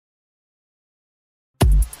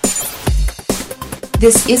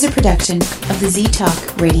This is a production of the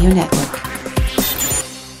Z-Talk Radio Network.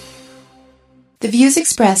 The views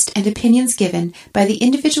expressed and opinions given by the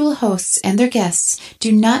individual hosts and their guests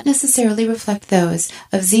do not necessarily reflect those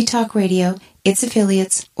of Z-Talk Radio, its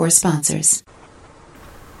affiliates, or sponsors.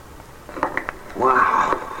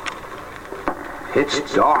 Wow.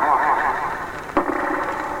 It's dark.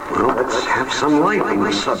 Well, let's have some light on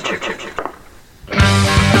the subject.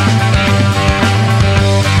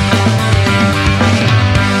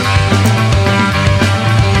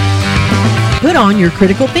 Put on your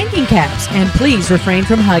critical thinking caps and please refrain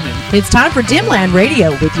from hugging. It's time for Dimland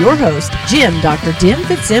Radio with your host, Jim Dr. Dim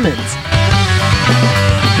Fitzsimmons.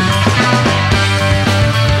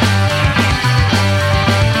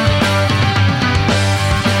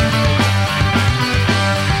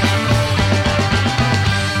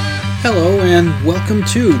 Hello and welcome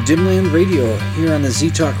to Dimland Radio here on the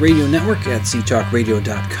Z-Talk Radio Network at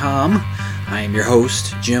ztalkradio.com. I am your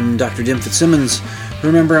host, Jim Dr. Dim Fitzsimmons.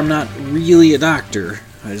 Remember, I'm not really a doctor.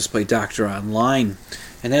 I just play doctor online.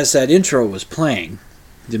 And as that intro was playing,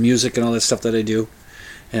 the music and all that stuff that I do,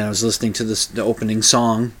 and I was listening to the opening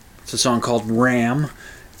song. It's a song called Ram.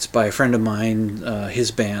 It's by a friend of mine, his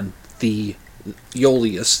band, The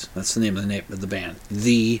Yolius. That's the name of the band.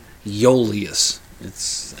 The Yolius.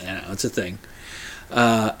 It's a thing.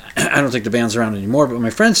 I don't think the band's around anymore, but my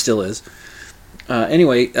friend still is.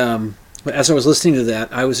 Anyway, as I was listening to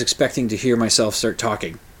that, I was expecting to hear myself start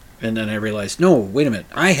talking. And then I realized, no, wait a minute.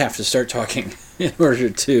 I have to start talking in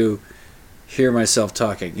order to hear myself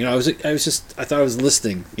talking. You know, I thought I was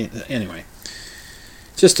listening. Anyway,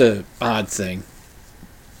 just a odd thing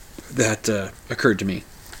that occurred to me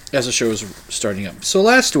as the show was starting up. So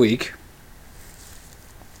last week,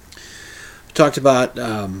 we talked about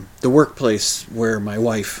the workplace where my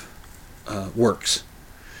wife works.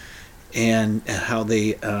 And how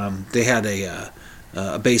they had a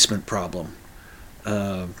basement problem,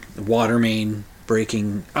 water main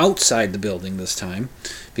breaking outside the building this time,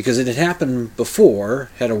 because it had happened before.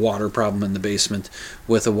 Had a water problem in the basement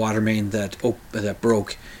with a water main that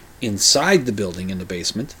broke inside the building in the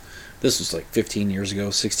basement. This was like 15 years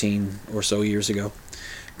ago, 16 or so years ago,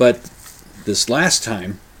 but this last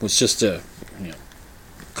time was just a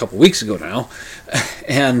couple weeks ago now,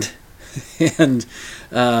 and they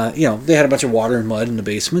had a bunch of water and mud in the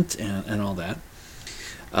basement and all that.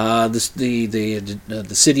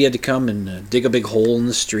 The city had to come and dig a big hole in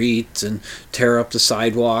the street and tear up the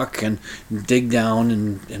sidewalk and dig down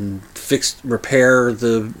and repair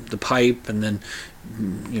the pipe and then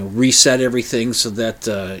reset everything so that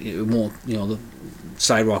it won't the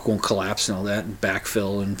sidewalk won't collapse and all that, and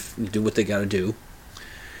backfill and do what they got to do.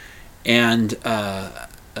 And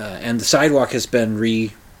the sidewalk has been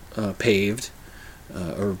paved,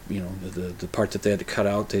 or the part that they had to cut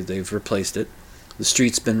out, they've replaced it. The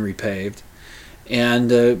street's been repaved,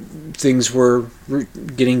 and things were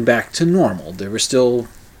getting back to normal. They were still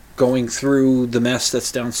going through the mess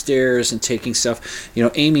that's downstairs and taking stuff.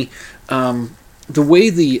 Amy, the way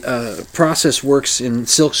the process works in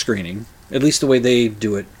silk screening, at least the way they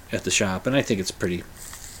do it at the shop, and I think it's pretty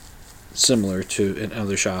similar to in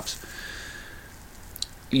other shops.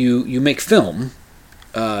 You make film.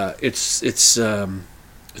 It's a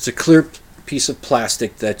clear piece of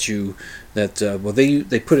plastic that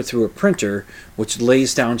they put it through a printer, which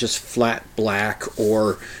lays down just flat black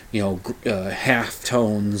or half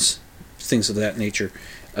tones, things of that nature,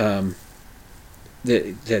 that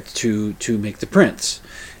to make the prints,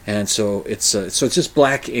 and so it's just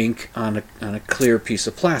black ink on a clear piece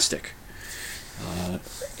of plastic,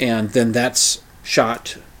 and then that's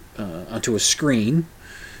shot onto a screen.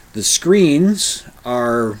 The screens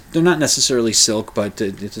they're not necessarily silk, but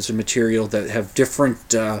it's a material that have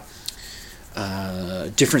different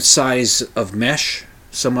size of mesh.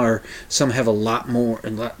 Some have a lot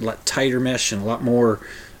tighter mesh and a lot more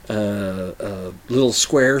little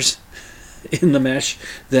squares in the mesh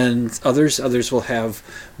than others. Others will have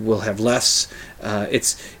less.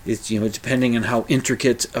 It's depending on how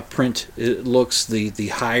intricate a print it looks. The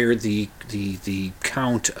higher the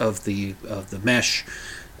count of the mesh,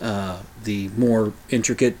 the more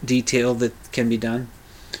intricate detail that can be done.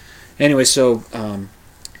 Anyway, so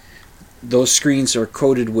those screens are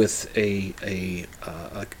coated with a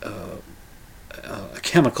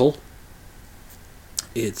chemical.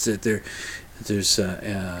 It's there's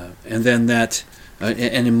and then that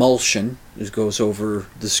an emulsion goes over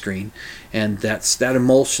the screen, and that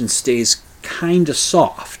emulsion stays kind of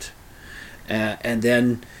soft, and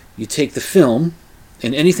then you take the film.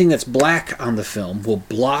 And anything that's black on the film will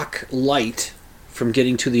block light from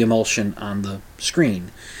getting to the emulsion on the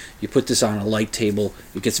screen. You put this on a light table,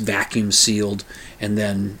 it gets vacuum sealed, and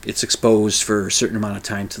then it's exposed for a certain amount of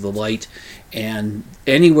time to the light. And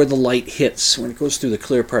anywhere the light hits, when it goes through the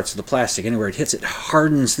clear parts of the plastic, anywhere it hits, it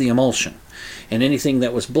hardens the emulsion. And anything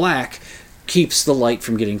that was black keeps the light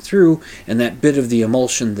from getting through, and that bit of the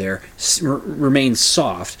emulsion there remains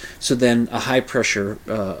soft. So then a high pressure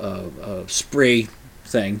spray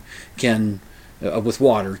thing can, with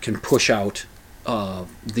water, can push out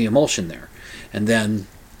the emulsion there. And then,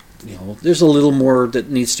 there's a little more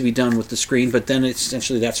that needs to be done with the screen, but then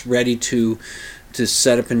essentially that's ready to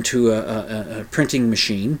set up into a printing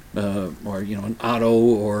machine, or an auto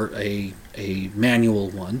or a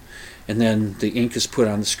manual one, and then the ink is put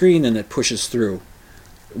on the screen and it pushes through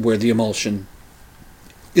where the emulsion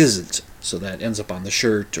isn't, so that ends up on the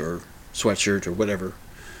shirt or sweatshirt or whatever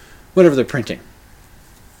they're printing.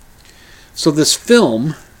 So this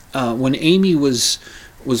film, when Amy was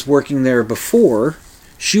working there before,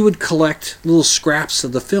 she would collect little scraps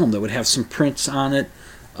of the film that would have some prints on it.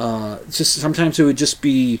 Just sometimes it would just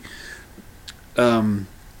be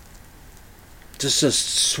just a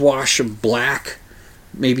swash of black,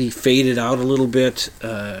 maybe faded out a little bit,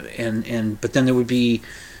 but then there would be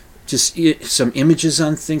just some images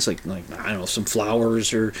on things like I don't know, some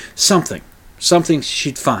flowers or something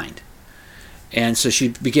she'd find. And so she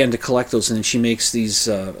began to collect those, and then she makes these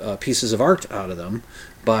pieces of art out of them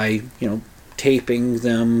by taping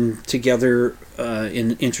them together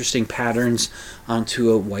in interesting patterns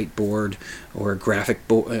onto a whiteboard or a graphic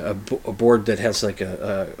a board that has like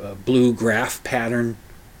a blue graph pattern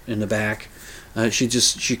in the back.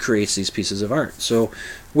 She creates these pieces of art. So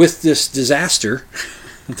with this disaster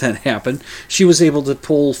that happened, she was able to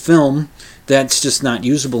pull film that's just not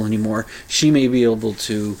usable anymore. She may be able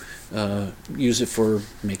to use it for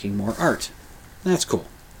making more art. That's cool.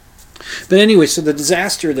 But anyway, so the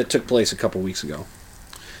disaster that took place a couple weeks ago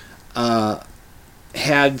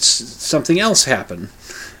had something else happen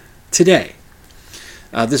today.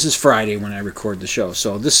 This is Friday when I record the show.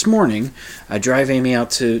 So this morning, I drive Amy out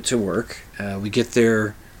to work. We get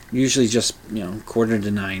there usually just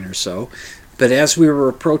 8:45 or so. But as we were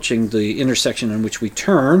approaching the intersection in which we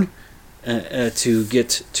turn to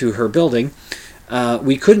get to her building,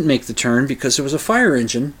 we couldn't make the turn because there was a fire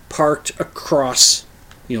engine parked across,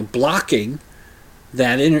 blocking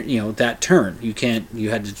that that turn. We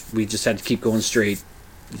just had to keep going straight.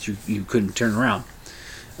 You couldn't turn around.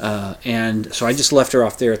 And so I just left her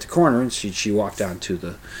off there at the corner, and she walked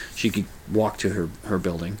she could walk to her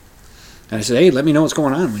building. And I said, hey, let me know what's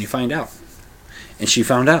going on when you find out. And she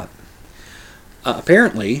found out.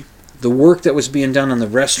 Apparently, the work that was being done on the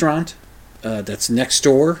restaurant that's next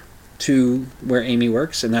door to where Amy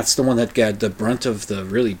works, and that's the one that got the brunt of the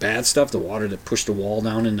really bad stuff, the water that pushed the wall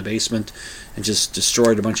down in the basement and just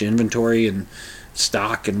destroyed a bunch of inventory and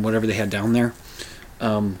stock and whatever they had down there.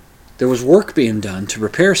 There was work being done to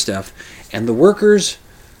repair stuff, and the workers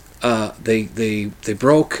they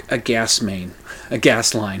broke a gas line.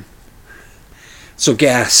 So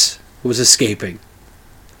gas was escaping.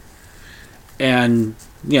 And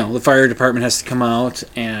the fire department has to come out,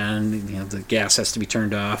 and the gas has to be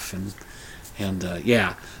turned off, and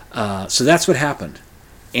so that's what happened.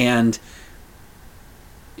 And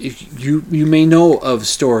you may know of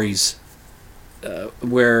stories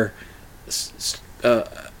where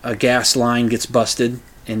a gas line gets busted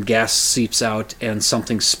and gas seeps out, and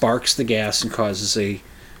something sparks the gas and causes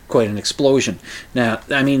quite an explosion. Now,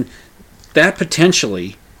 I mean, that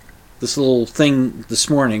potentially, this little thing this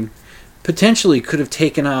morning, potentially could have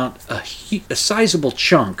taken out a sizable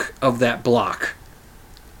chunk of that block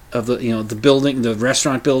of the building, the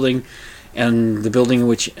restaurant building, and the building in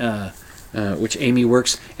which Amy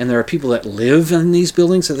works. And there are people that live in these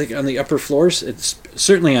buildings, I think, on the upper floors. It's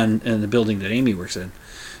certainly in the building that Amy works in,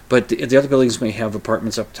 but the other buildings may have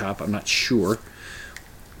apartments up top. I'm not sure,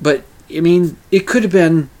 but I mean, it could have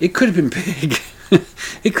been big.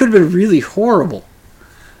 It could have been really horrible.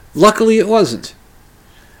 Luckily, it wasn't.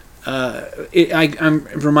 I'm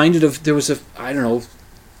reminded of, there was 3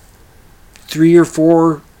 or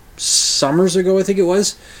 4 summers ago, I think it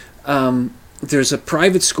was. There's a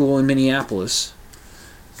private school in Minneapolis,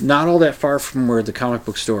 not all that far from where the comic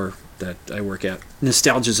book store that I work at,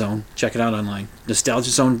 Nostalgia Zone. Check it out online,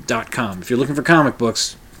 nostalgiazone.com. If you're looking for comic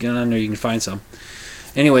books, get on there, you can find some.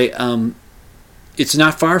 Anyway, it's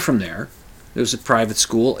not far from there. It was a private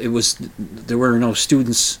school. There were no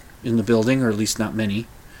students in the building, or at least not many.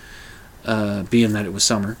 Being that it was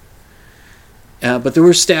summer. But there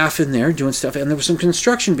were staff in there doing stuff, and there was some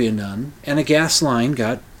construction being done, and a gas line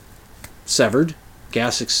got severed,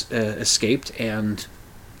 gas escaped, and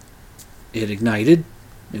it ignited,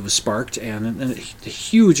 it was sparked, and a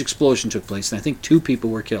huge explosion took place, and I think 2 people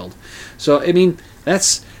were killed. So, I mean,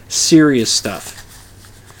 that's serious stuff.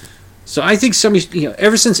 So I think somebody,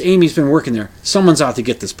 ever since Amy's been working there, someone's out to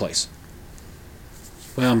get this place.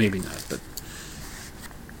 Well, maybe not, but...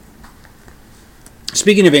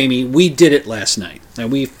 Speaking of Amy, we did it last night.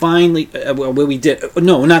 And we finally... we did...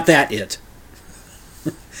 No, not that it.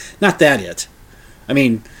 Not that it. I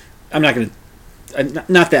mean, I'm not going to...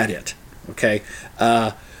 Not that it. Okay?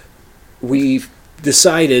 We've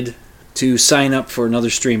decided to sign up for another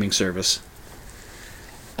streaming service.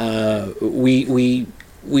 We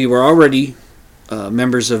were already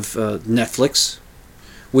members of Netflix,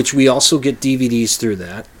 which we also get DVDs through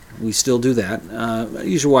that. We still do that. I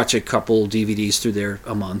usually watch a couple DVDs through there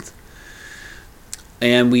a month.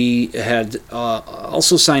 And we had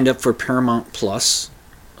also signed up for Paramount Plus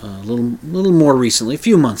a little more recently, a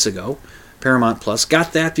few months ago. Paramount Plus.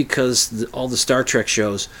 Got that because all the Star Trek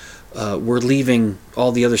shows were leaving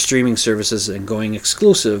all the other streaming services and going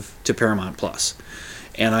exclusive to Paramount Plus.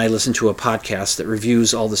 And I listened to a podcast that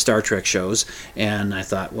reviews all the Star Trek shows, and I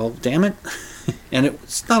thought, well, damn it. And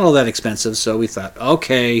it's not all that expensive, so we thought,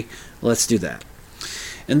 okay, let's do that.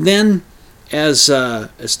 And then, as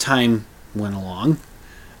time went along,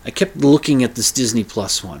 I kept looking at this Disney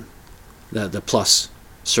Plus one, the Plus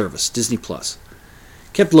service, Disney Plus.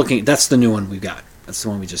 Kept looking, that's the new one we got. That's the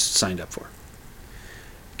one we just signed up for.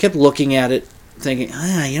 Kept looking at it, thinking,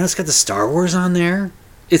 it's got the Star Wars on there.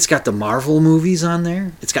 It's got the Marvel movies on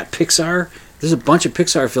there. It's got Pixar. There's a bunch of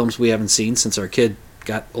Pixar films we haven't seen since our kid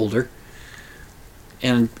got older.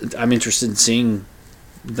 And I'm interested in seeing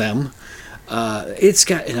them. And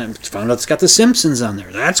I found out it's got The Simpsons on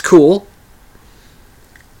there. That's cool.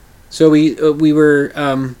 So we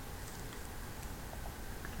were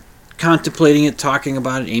contemplating it, talking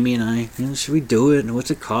about it, Amy and I. Should we do it? And what's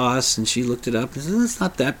it cost? And she looked it up and said, it's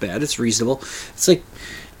not that bad. It's reasonable. It's like,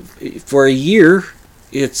 for a year,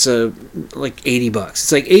 it's like $80.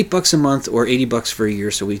 It's like $8 a month or $80 for a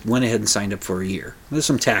year. So we went ahead and signed up for a year. There's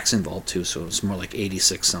some tax involved too, so it's more like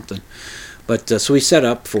 86 something. But so we set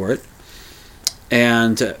up for it,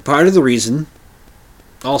 and part of the reason,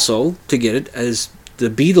 also to get it, is the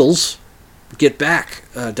Beatles Get Back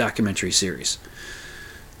documentary series.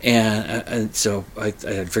 And so I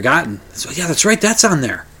had forgotten. So yeah, that's right, that's on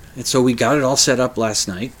there. And so we got it all set up last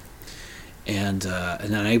night, and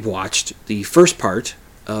then I watched the first part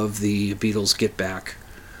of the Beatles Get Back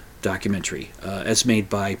documentary, as made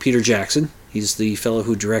by Peter Jackson. He's the fellow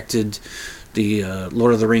who directed the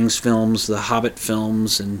Lord of the Rings films, the Hobbit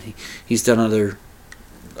films, and he's done other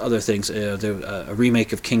things. A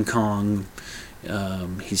remake of King Kong.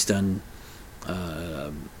 He's done.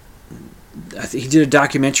 He did a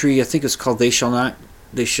documentary. I think it's called They Shall Not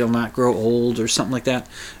Grow Old, or something like that.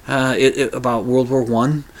 About World War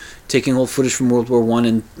I, taking old footage from World War I,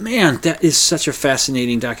 and man, that is such a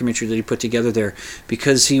fascinating documentary that he put together there,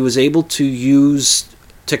 because he was able to use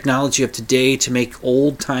technology of today to make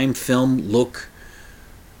old-time film look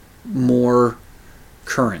more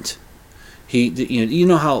current. You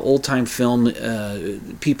know how old-time film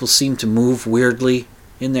people seem to move weirdly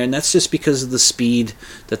in there, and that's just because of the speed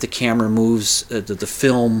that the camera moves, the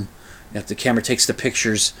film. If the camera takes the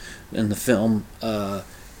pictures in the film,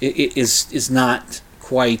 it is not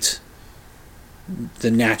quite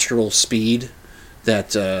the natural speed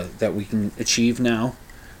that we can achieve now.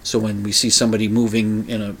 So when we see somebody moving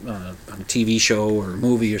in a TV show or a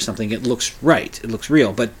movie or something, it looks right. It looks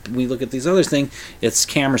real. But we look at these other things, it's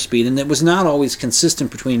camera speed, and it was not always consistent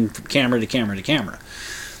between camera to camera to camera.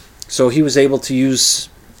 So he was able to use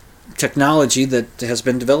technology that has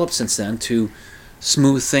been developed since then to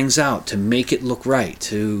smooth things out, to make it look right,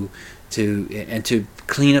 to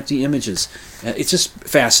clean up the images. It's just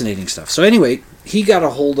fascinating stuff. So anyway, he got a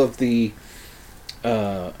hold of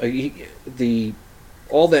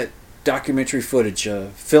all that documentary footage,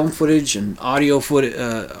 film footage and audio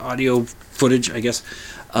footage, I guess,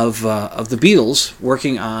 of the Beatles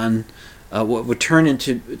working on what would turn out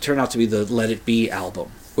to be the Let It Be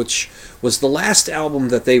album, which was the last album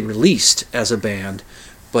that they released as a band,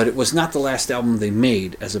 but it was not the last album they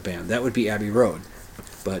made as a band. That would be Abbey Road.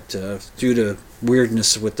 But due to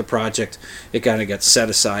weirdness with the project, it kind of got set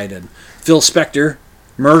aside, and Phil Spector,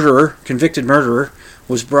 convicted murderer,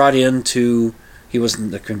 was brought in to... He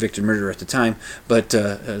wasn't the convicted murderer at the time, but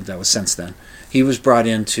that was since then. He was brought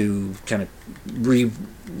in to kind of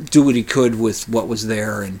do what he could with what was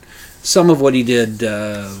there, and some of what he did,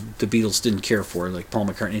 the Beatles didn't care for. Like Paul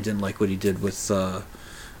McCartney didn't like what he did with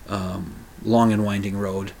Long and Winding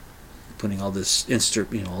Road, putting all this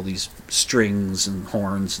all these strings and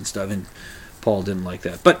horns and stuff, and Paul didn't like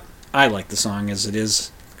that. But I like the song as it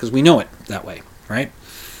is because we know it that way, right?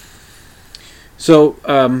 So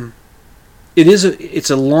it's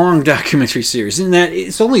a long documentary series in that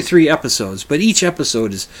it's only 3 episodes, but each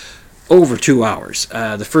episode is over 2 hours.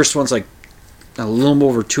 The first one's like a little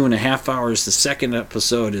over 2.5 hours. The second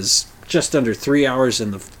episode is just under 3 hours,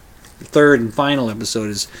 and the third and final episode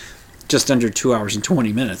is just under 2 hours and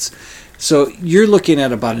 20 minutes. So you're looking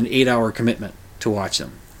at about an 8-hour commitment to watch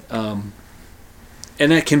them.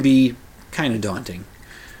 And that can be kind of daunting.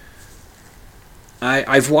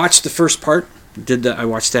 I've watched the first part. I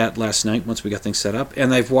watched that last night once we got things set up.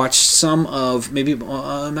 And I've watched some of, maybe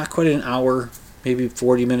not quite an hour, maybe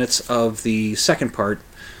 40 minutes of the second part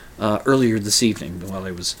earlier this evening while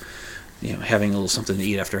I was having a little something to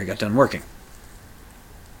eat after I got done working.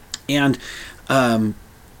 And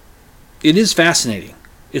it is fascinating.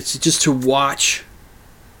 It's just to watch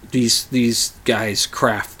these guys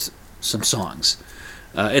craft some songs.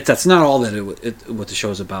 That's not all that what the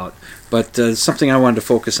show's about, but something I wanted to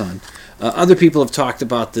focus on. Other people have talked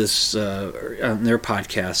about this on their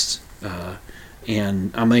podcasts,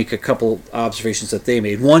 and I'll make a couple observations that they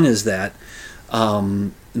made. One is that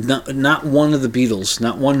not one of the Beatles,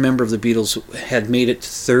 not one member of the Beatles had made it to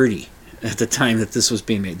 30 at the time that this was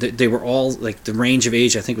being made. They were all, like, the range of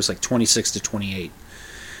age, I think, was like 26 to 28.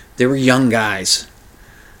 They were young guys.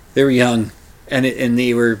 They were young, and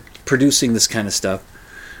they were producing this kind of stuff.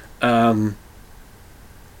 And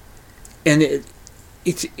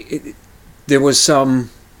there was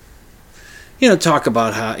some, talk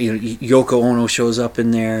about how, Yoko Ono shows up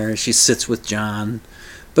in there. She sits with John.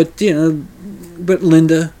 But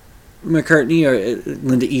Linda McCartney, or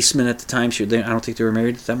Linda Eastman at the time, I don't think they were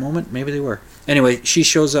married at that moment. Maybe they were. Anyway, she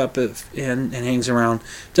shows up and hangs around.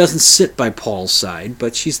 Doesn't sit by Paul's side,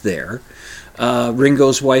 but she's there.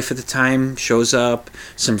 Ringo's wife at the time shows up.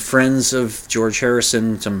 Some friends of George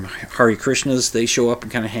Harrison, some Hare Krishnas, they show up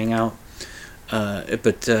and kind of hang out.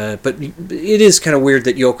 But it is kind of weird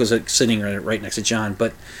that Yoko's sitting right next to John.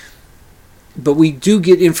 But we do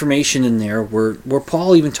get information in there where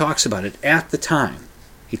Paul even talks about it at the time.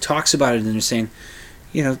 He talks about it and they're saying,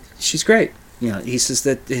 she's great. He says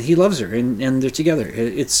that he loves her and they're together.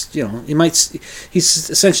 It's, he's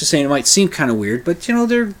essentially saying it might seem kind of weird, but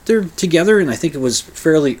they're together, and I think it was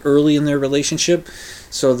fairly early in their relationship.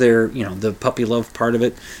 So they're, the puppy love part of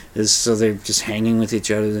it is, so they're just hanging with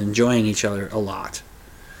each other and enjoying each other a lot.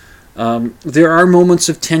 There are moments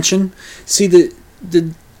of tension. See,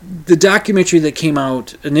 the documentary that came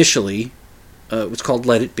out initially was called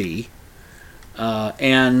Let It Be.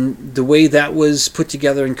 And the way that was put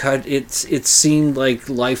together and cut, it seemed like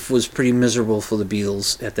life was pretty miserable for the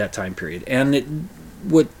Beatles at that time period. And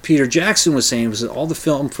what Peter Jackson was saying was that all the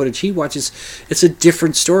film footage he watches, it's a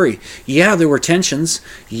different story. Yeah, there were tensions.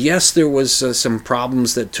 Yes, there was some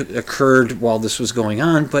problems that occurred while this was going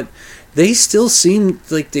on, but they still seemed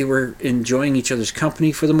like they were enjoying each other's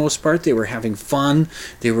company for the most part. They were having fun.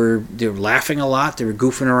 They were laughing a lot. They were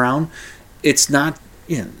goofing around. It's not...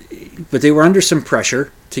 but they were under some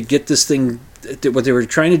pressure to get this thing. What they were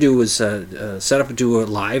trying to do was set up and do a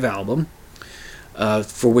live album,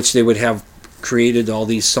 for which they would have created all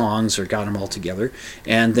these songs or got them all together,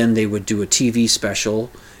 and then they would do a TV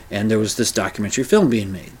special, and there was this documentary film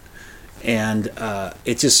being made, and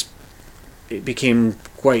it became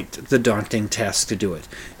quite the daunting task to do it,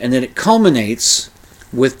 and then it culminates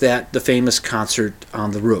with the famous concert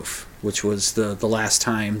on the roof, which was the last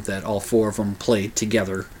time that all 4 of them played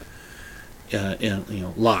together,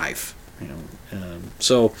 live.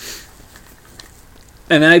 So,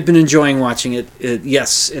 and I've been enjoying watching it.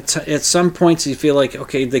 Yes, at some points you feel like,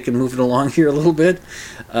 okay, they can move it along here a little bit.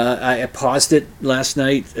 I paused it last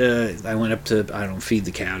night. I went up to, feed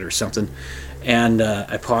the cat or something, and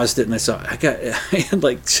I paused it and I saw I had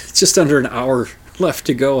like just under an hour left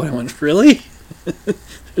to go, and I went, really?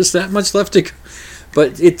 There's that much left to go?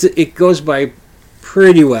 But it goes by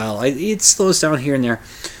pretty well. It slows down here and there.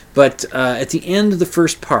 But at the end of the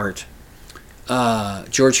first part,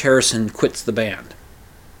 George Harrison quits the band.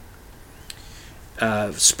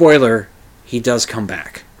 Spoiler, he does come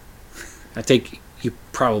back. I think you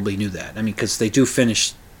probably knew that. I mean, because they do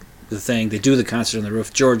finish the thing. They do the concert on the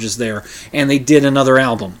roof. George is there. And they did another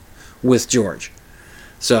album with George.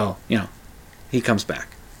 So, he comes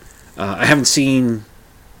back. I haven't seen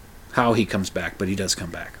how he comes back, but he does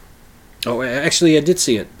come back. Oh, actually, I did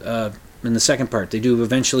see it in the second part. They do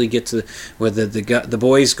eventually get to where the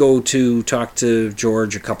boys go to talk to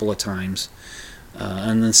George a couple of times,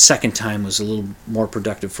 and the second time was a little more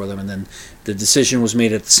productive for them. And then the decision was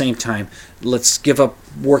made at the same time: let's give up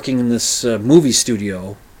working in this movie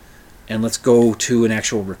studio, and let's go to an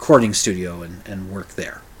actual recording studio and work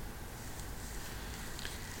there.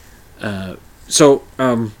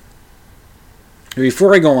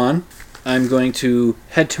 Before I go on, I'm going to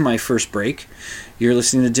head to my first break. You're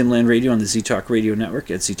listening to Dimland Radio on the ZTalk Radio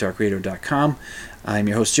Network at ztalkradio.com. I'm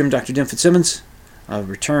your host, Jim, Dr. Dim Fitzsimmons. I'll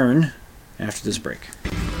return after this break.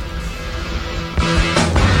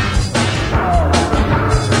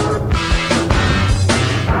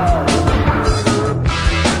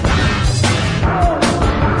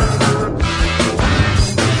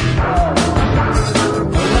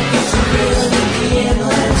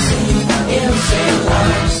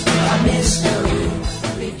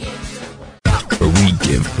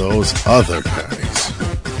 Those other guys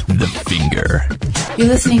the finger. You're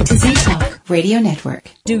listening to Z-Talk Radio Network.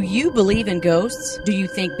 Do you believe in ghosts? Do you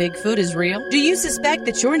think Bigfoot is real? Do you suspect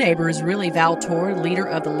that your neighbor is really Val Tor, leader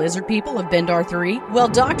of the lizard people of Bendar 3? Well,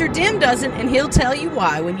 Dr. Dim doesn't, and he'll tell you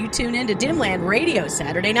why when you tune in to Dimland Radio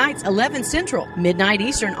Saturday nights, 11 Central, midnight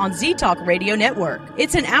Eastern on Z-Talk Radio Network.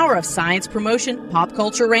 It's an hour of science promotion, pop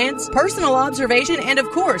culture rants, personal observation, and of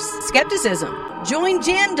course, skepticism. Join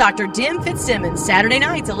Jim, Dr. Dim Fitzsimmons, Saturday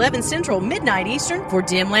nights, 11 Central, midnight Eastern, for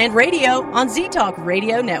Dimland Radio on Z-Talk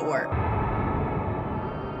Radio Network.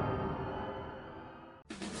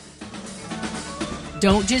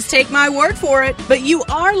 Don't just take my word for it, but you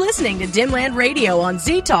are listening to Dimland Radio on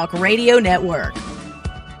Z-Talk Radio Network.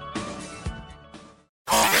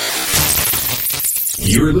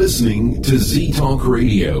 You're listening to Z-Talk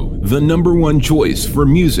Radio, the number one choice for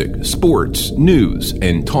music, sports, news,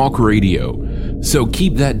 and talk radio. So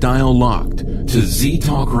keep that dial locked to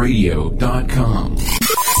ztalkradio.com.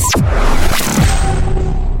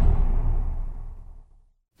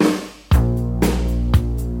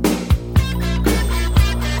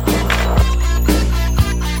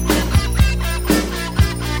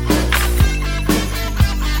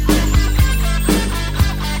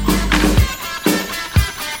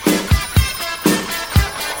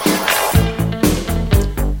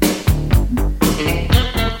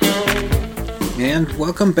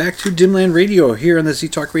 Welcome back to Dimland Radio here on the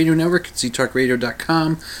Z-Talk Radio Network at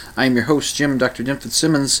ztalkradio.com. I'm your host, Jim, Dr. Dim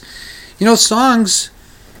Fitzsimmons. You know, songs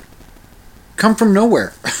come from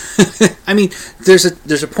nowhere. I mean, there's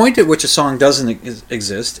a point at which a song doesn't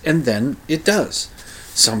exist, and then it does.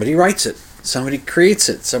 Somebody writes it, somebody creates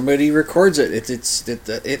it, somebody records it.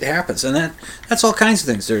 It happens, and that's all kinds of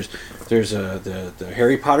things. There's the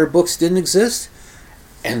Harry Potter books didn't exist,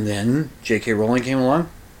 and then J.K. Rowling came along.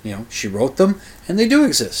 You know, she wrote them, and they do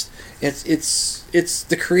exist. It's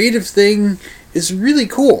the creative thing is really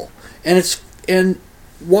cool, and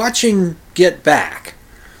watching Get Back,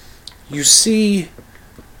 you see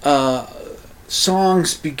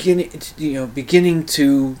songs beginning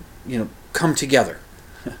to come together,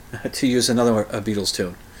 to use another Beatles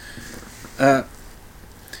tune. But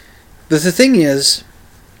the thing is,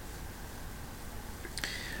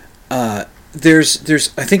 There's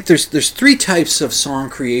three types of song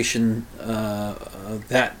creation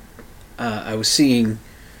that I was seeing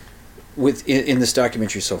in this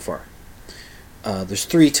documentary so far. There's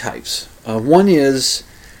three types. One is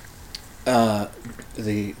the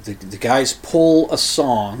guys pull a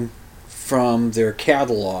song from their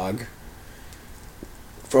catalog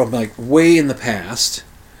from like way in the past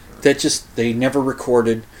that they never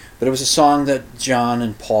recorded, but it was a song that John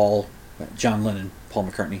Lennon, Paul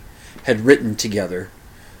McCartney had written together,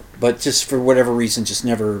 but just for whatever reason just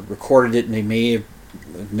never recorded it, and they may have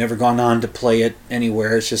never gone on to play it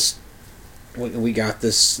anywhere. It's just we got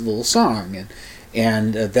this little song,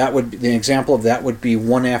 and that would the example of that would be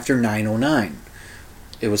One After 909.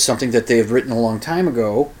 It was something that they had written a long time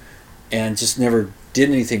ago and just never did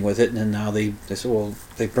anything with it, and then now they said, well,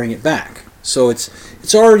 they bring it back. So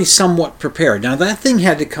it's already somewhat prepared. Now that thing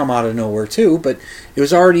had to come out of nowhere too, but it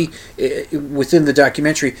was already within the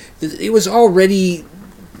documentary. It was already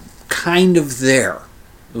kind of there.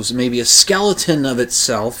 It was maybe a skeleton of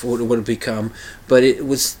itself, what it would have become, but it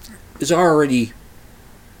was already.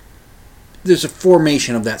 There's a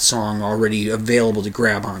formation of that song already available to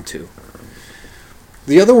grab onto.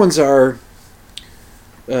 The other ones are.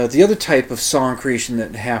 The other type of song creation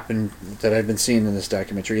that happened that I've been seeing in this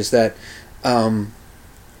documentary is that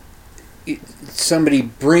somebody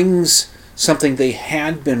brings something they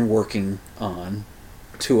had been working on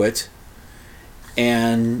to it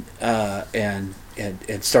and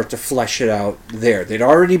start to flesh it out there. They'd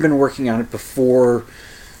already been working on it before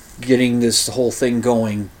getting this whole thing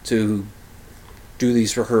going to do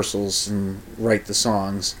these rehearsals and write the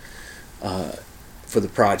songs for the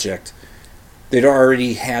project. They'd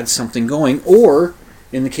already had something going, or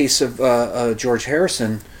in the case of George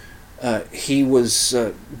Harrison, he was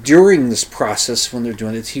during this process when they're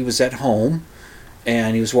doing it. He was at home,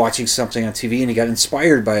 and he was watching something on TV, and he got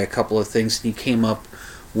inspired by a couple of things, and he came up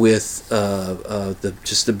with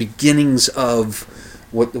the beginnings of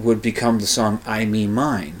what would become the song "I Me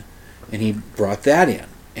Mine," and he brought that in,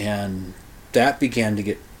 and that began to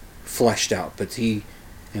get fleshed out. But he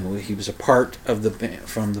was a part of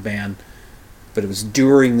from the band, but it was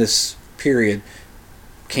during this period,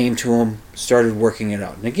 came to him, started working it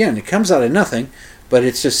out, and again, it comes out of nothing, but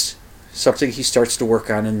it's just something he starts to work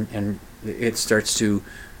on, and it starts to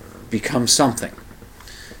become something.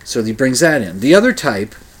 So he brings that in. The other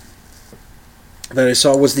type that I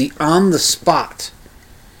saw was the on-the-spot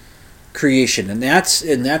creation, and that's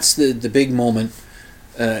the big moment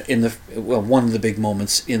one of the big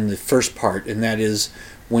moments in the first part, and that is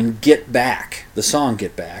when "Get Back," the song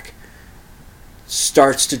 "Get Back,"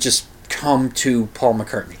 starts to just come to Paul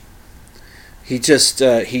McCartney. He just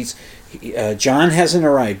John hasn't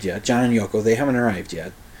arrived yet. John and Yoko, they haven't arrived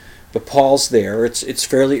yet. But Paul's there. It's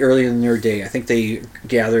fairly early in their day. I think they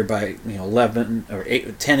gather by 11 or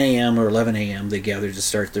 10 a.m. or 11 a.m. They gather to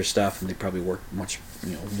start their stuff, and they probably work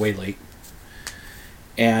way late.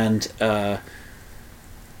 And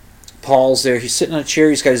Paul's there. He's sitting on a chair.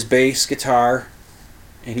 He's got his bass guitar,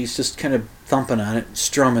 and he's just kind of thumping on it,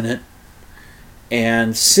 strumming it.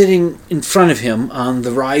 And sitting in front of him on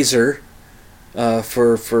the riser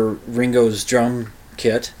for Ringo's drum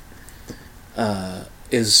kit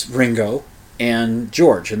is Ringo and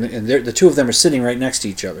George, and the two of them are sitting right next to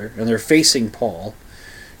each other, and they're facing Paul.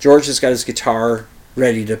 George has got his guitar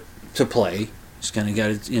ready to play. He's kind of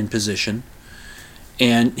got it in position,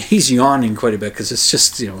 and he's yawning quite a bit because it's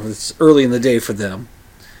just it's early in the day for them.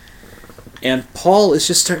 And Paul is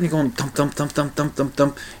just starting to go thump thump thump thump thump thump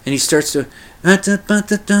thump, and he starts to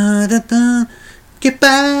get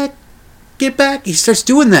back, get back. He starts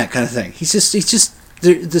doing that kind of thing. He's just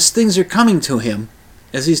these things are coming to him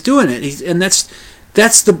as he's doing it, and that's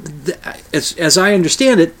as I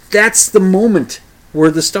understand it, that's the moment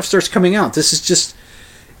where the stuff starts coming out. This is just,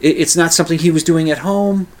 it's not something he was doing at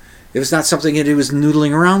home. It was not something that he was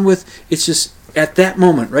noodling around with. It's just at that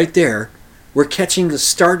moment right there, we're catching the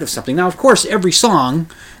start of something. Now, of course, every song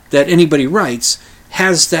that anybody writes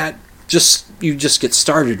has that. You just get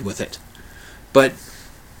started with it, but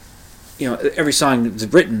every song that's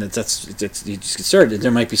written, that's you just get started.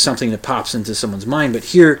 There might be something that pops into someone's mind, but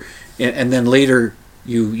here, and then later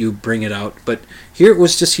you bring it out. But here it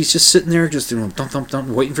was just, he's just sitting there, just doing thump thump thump,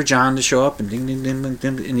 waiting for John to show up, and ding ding ding ding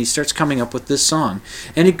ding, and he starts coming up with this song,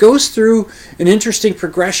 and it goes through an interesting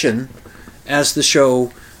progression as the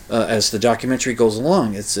show, as the documentary goes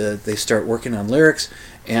along. It's they start working on lyrics,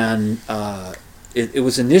 and it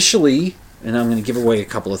was initially, and I'm going to give away a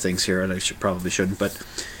couple of things here, and I probably shouldn't, but.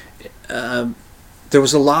 There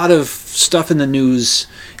was a lot of stuff in the news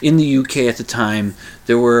in the UK at the time.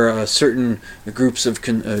 There were certain groups of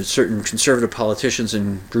certain conservative politicians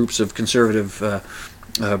and groups of conservative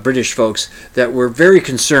British folks that were very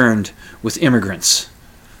concerned with immigrants.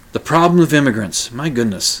 The problem of immigrants. My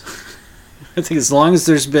goodness. I think as long as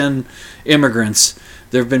there's been immigrants,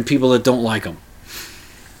 there have been people that don't like them.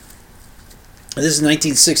 This is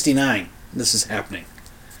 1969. This is happening.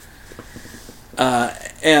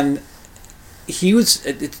 And he was,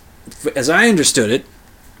 as I understood it,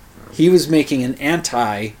 he was making an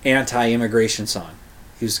anti-immigration song.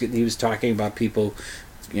 He was talking about people,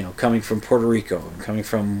 coming from Puerto Rico and coming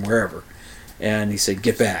from wherever, and he said,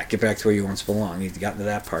 "Get back to where you once belong." He'd gotten to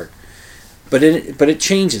that part, but it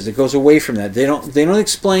changes. It goes away from that. They don't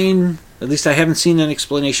explain. At least I haven't seen an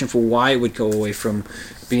explanation for why it would go away from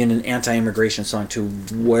being an anti-immigration song to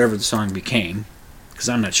whatever the song became. Because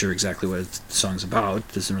I'm not sure exactly what the song's about.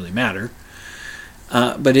 It doesn't really matter.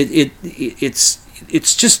 But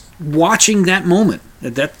it's just watching that moment.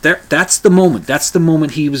 That's the moment. That's the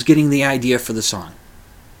moment he was getting the idea for the song,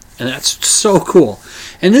 and that's so cool.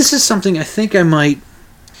 And this is something I think I might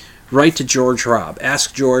write to George Robb.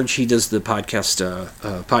 Ask George. He does the podcast.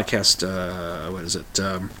 What is it?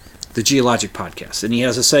 The Geologic Podcast, and he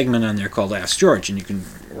has a segment on there called Ask George, and you can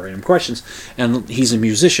write him questions, and he's a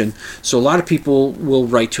musician, so a lot of people will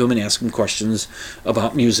write to him and ask him questions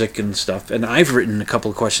about music and stuff, and I've written a couple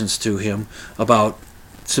of questions to him about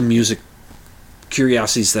some music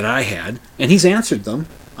curiosities that I had, and he's answered them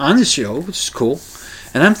on the show, which is cool.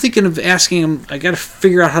 And I'm thinking of asking him, I got to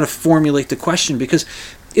figure out how to formulate the question, because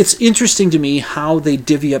it's interesting to me how they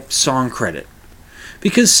divvy up song credit,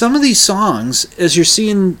 because some of these songs, as you're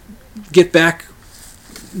seeing Get Back,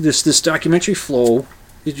 this documentary flow,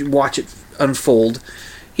 you watch it unfold,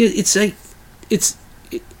 the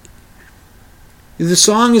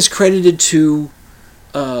song is credited to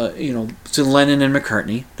Lennon and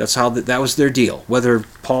McCartney. That's how that was their deal. Whether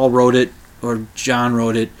Paul wrote it or John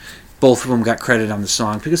wrote it. Both of them got credit on the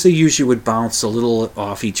song because they usually would bounce a little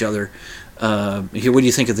off each other. Here, what do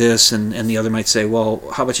you think of this? And the other might say, well,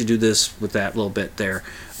 how about you do this with that little bit there?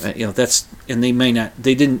 That's, and they may not,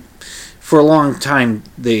 they didn't, for a long time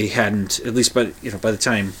they hadn't, at least by the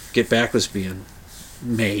time Get Back was being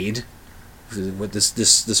made, what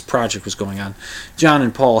this project was going on, John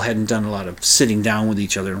and Paul hadn't done a lot of sitting down with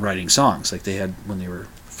each other and writing songs like they had when they were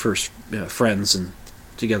first friends and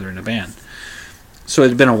together in a band. So it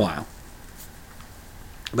had been a while.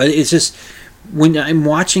 But it's just, when I'm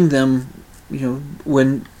watching them,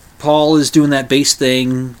 when Paul is doing that bass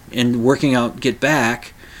thing and working out Get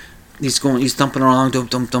Back, he's thumping along, dump,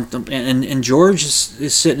 dump, dump, dump, and George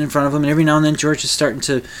is sitting in front of him, and every now and then George is starting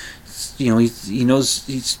to, he knows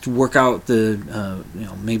he's to work out the,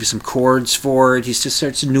 maybe some chords for it. He just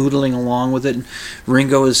starts noodling along with it, and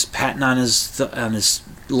Ringo is patting on his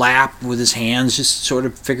lap with his hands, just sort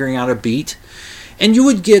of figuring out a beat. And you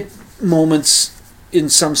would get moments in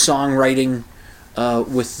some songwriting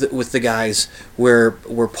with the guys where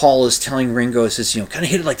Paul is telling Ringo, says, kind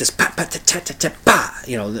of hit it like this, pa pa ta ta ta ta pa,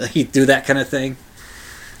 he'd do that kind of thing.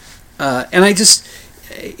 And I just,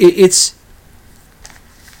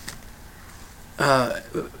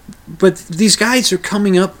 but these guys are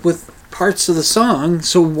coming up with parts of the song,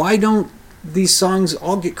 so why don't these songs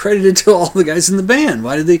all get credited to all the guys in the band?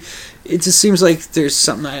 Why do they? It just seems like there's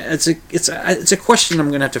something. It's a question I'm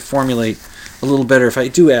going to have to formulate a little better. If I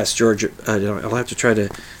do ask George, I'll have to try to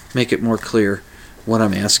make it more clear what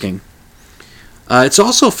I'm asking. It's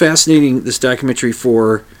also fascinating, this documentary,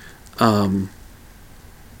 for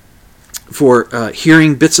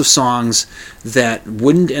hearing bits of songs that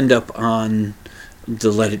wouldn't end up on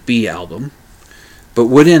the Let It Be album, but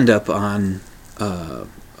would end up on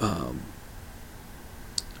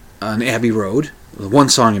Abbey Road. One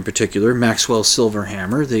song in particular, Maxwell's Silver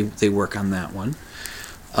Hammer. They work on that one.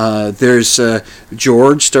 There's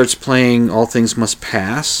George starts playing All Things Must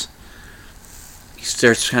Pass. He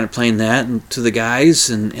starts kind of playing that to the guys,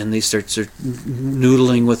 and they start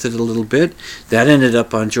noodling with it a little bit. That ended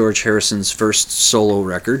up on George Harrison's first solo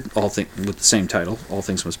record, with the same title, All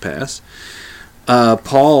Things Must Pass.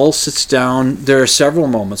 Paul sits down. There are several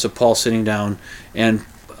moments of Paul sitting down and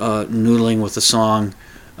noodling with the song.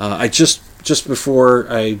 I just before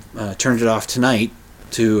I turned it off tonight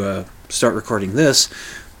to start recording this,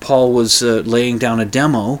 Paul was laying down a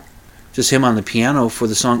demo, just him on the piano, for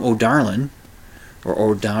the song "Oh Darlin'," or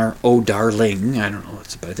 "Oh Darling." I don't know,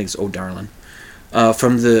 but I think it's "Oh Darlin',"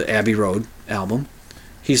 from the Abbey Road album.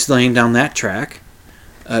 He's laying down that track,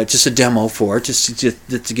 just a demo for it, just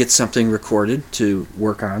to get something recorded to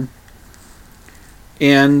work on.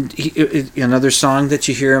 And another song that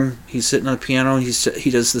you hear him, he's sitting on the piano, and he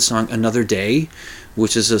does the song "Another Day,"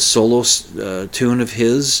 which is a solo tune of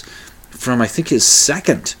his from, I think, his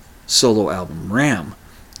second solo album, Ram.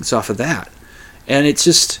 It's off of that. And it's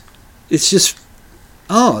just these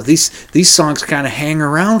songs kind of hang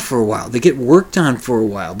around for a while. They get worked on for a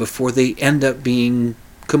while before they end up being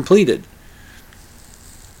completed.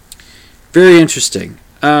 Very interesting.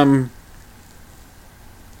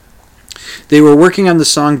 They were working on the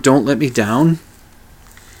song "Don't Let Me Down,"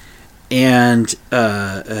 and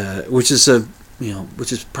which is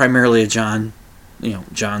primarily a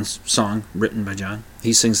John's song, written by John.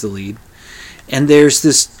 He sings the lead. And there's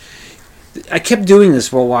this. I kept doing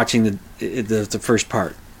this while watching the first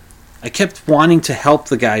part. I kept wanting to help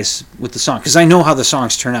the guys with the song because I know how the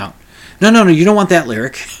songs turn out. No, you don't want that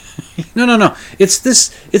lyric. No. It's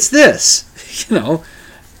this. It's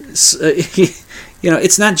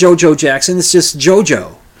not JoJo Jackson. It's just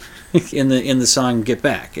JoJo in the song "Get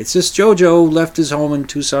Back." It's just JoJo left his home in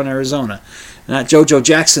Tucson, Arizona. Not JoJo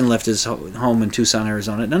Jackson left his home in Tucson,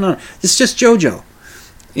 Arizona. No. It's just JoJo.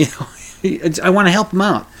 I want to help him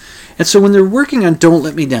out. And so when they're working on "Don't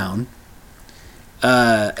Let Me Down,"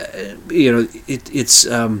 it's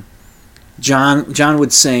John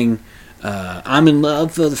would sing "I'm in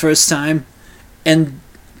love for the first time," and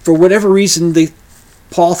for whatever reason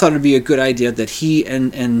Paul thought it'd be a good idea that he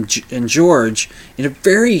and George, in a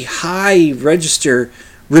very high register,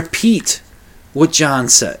 repeat what John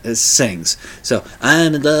sings. So,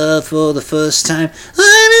 "I'm in love for the first time.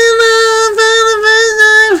 I'm in love for the first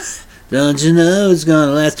time. Don't you know it's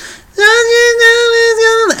gonna last? Don't you know it's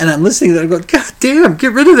gonna last?" And I'm listening to that, I'm going, God damn,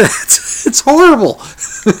 get rid of that. It's horrible.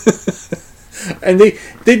 And I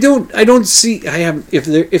don't see,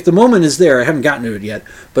 if the moment is there, I haven't gotten to it yet,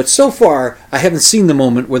 but so far, I haven't seen the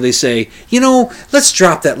moment where they say, let's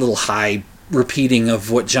drop that little high repeating of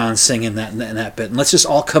what John's singing in that bit, and let's just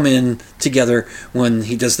all come in together when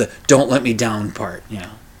he does the "Don't Let Me Down" part.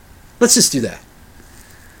 Let's just do that.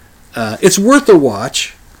 It's worth a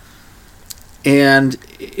watch, and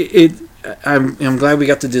I'm glad we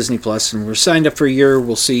got the Disney Plus, and we're signed up for a year.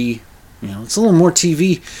 We'll see. It's a little more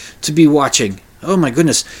TV to be watching. Oh my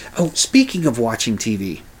goodness. Oh, speaking of watching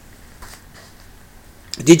TV,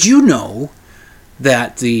 did you know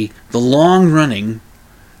that the long-running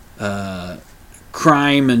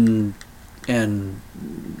crime and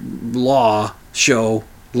law show,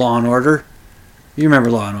 Law and Order? You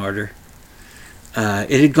remember Law and Order?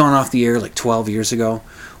 It had gone off the air like 12 years ago.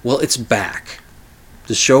 Well, it's back.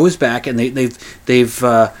 The show is back, and they've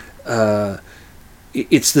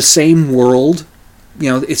it's the same world.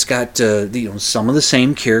 It's got some of the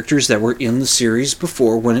same characters that were in the series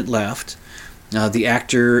before when it left. The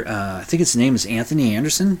actor, I think his name is Anthony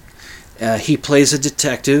Anderson. He plays a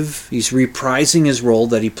detective. He's reprising his role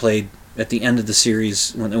that he played at the end of the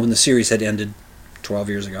series when the series had ended 12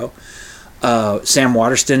 years ago. Sam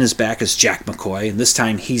Waterston is back as Jack McCoy, and this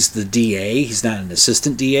time he's the DA. He's not an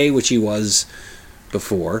assistant DA, which he was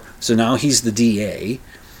before. So now he's the DA.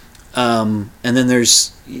 And then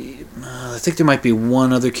there's, I think there might be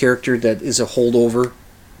one other character that is a holdover,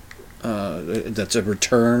 that's a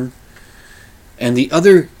return. And the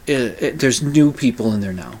other, there's new people in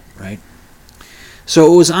there now, right?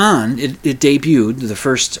 So it was on, it debuted, the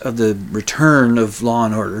first of the return of Law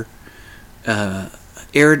and Order,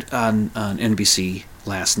 aired on NBC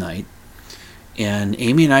last night, and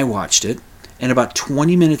Amy and I watched it, and about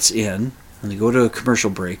 20 minutes in, when they go to a commercial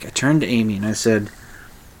break, I turned to Amy and I said,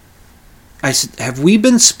 have we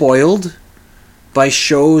been spoiled by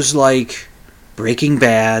shows like Breaking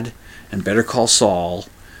Bad and Better Call Saul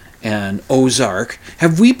and Ozark?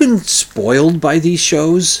 Have we been spoiled by these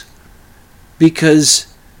shows?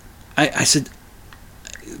 Because I said,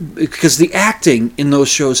 because the acting in those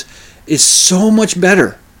shows is so much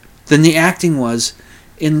better than the acting was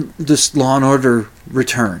in this Law and Order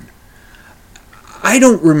return. I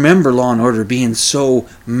don't remember Law and Order being so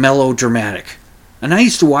melodramatic. And I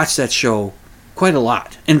used to watch that show quite a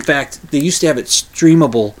lot. In fact, they used to have it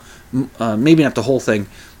streamable, maybe not the whole thing,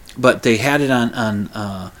 but they had it on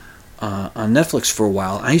Netflix for a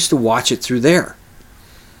while. I used to watch it through there.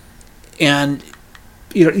 And,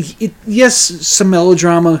 yes, some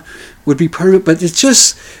melodrama would be part of it, but it's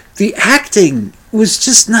just, the acting was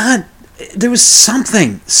just not, there was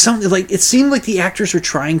something, like, it seemed like the actors were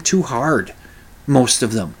trying too hard, most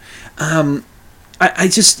of them.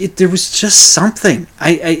 There was just something.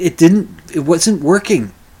 It wasn't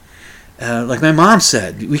working. Like my mom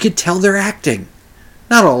said, we could tell they're acting.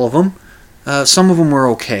 Not all of them. Some of them were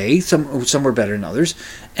okay. Some were better than others.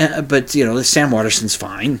 But Sam Waterston's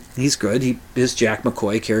fine. He's good. His Jack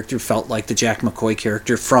McCoy character felt like the Jack McCoy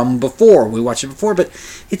character from before. We watched it before, but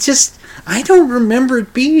it just, I don't remember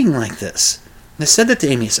it being like this. And I said that to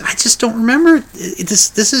Amy. I said, I just don't remember it.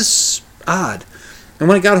 This is odd. And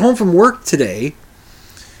when I got home from work today,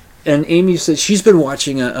 and Amy said she's been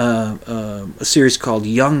watching a series called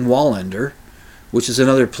Young Wallander, which is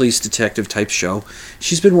another police detective type show.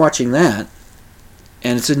 She's been watching that,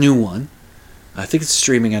 and it's a new one. I think it's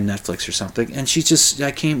streaming on Netflix or something. And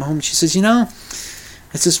I came home and she says, I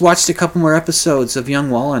just watched a couple more episodes of Young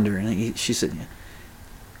Wallander. And she said,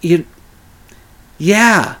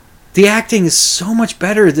 yeah, the acting is so much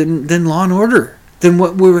better than Law and Order. Than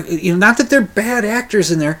what we were, not that they're bad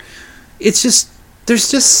actors in there. It's just,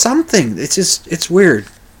 there's just something. It's weird.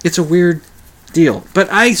 It's a weird deal. But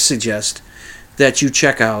I suggest that you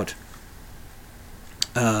check out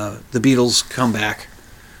the Beatles Comeback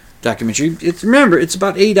documentary. Remember, it's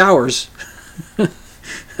about 8 hours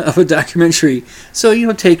of a documentary.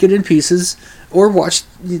 So, take it in pieces or watch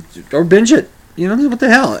or binge it. What the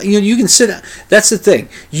hell? You can sit. That's the thing.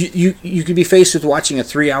 You could be faced with watching a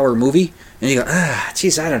 3-hour movie, and you go,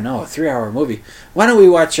 geez, I don't know, a 3-hour movie. Why don't we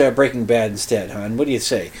watch Breaking Bad instead, hon? What do you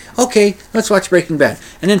say? Okay, let's watch Breaking Bad.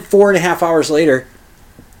 And then 4.5 hours later,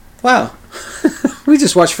 wow, we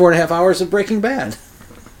just watched 4.5 hours of Breaking Bad,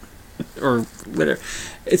 or whatever.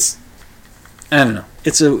 I don't know.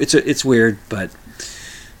 It's weird, but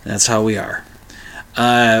that's how we are.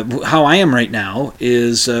 How I am right now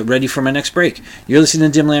is ready for my next break. You're listening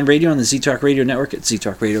to Dimland Radio on the Z-Talk Radio Network at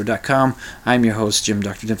ztalkradio.com. I'm your host, Jim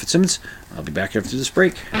Dr. Dim Fitzsimmons. I'll be back after this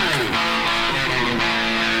break.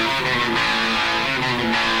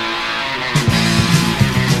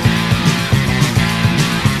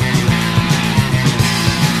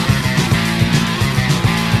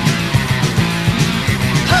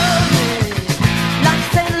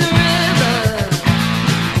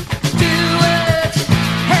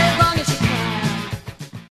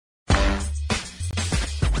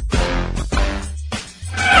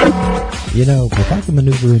 You know, if I can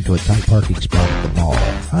maneuver into a tight parking spot at the mall,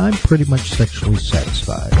 I'm pretty much sexually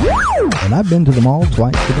satisfied. And I've been to the mall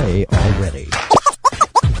twice today already.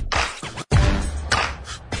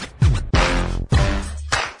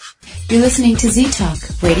 You're listening to Z-Talk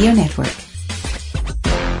Radio Network.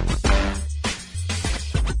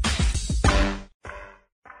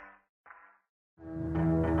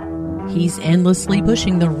 He's endlessly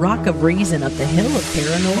pushing the rock of reason up the hill of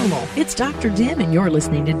paranormal. It's Dr. Dim, and you're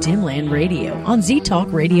listening to Dimland Radio on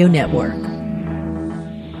Z-Talk Radio Network.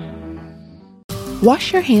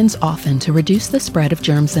 Wash your hands often to reduce the spread of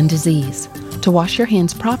germs and disease. To wash your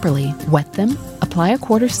hands properly, wet them, apply a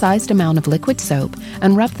quarter-sized amount of liquid soap,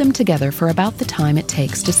 and rub them together for about the time it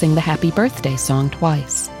takes to sing the Happy Birthday song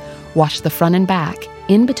twice. Wash the front and back,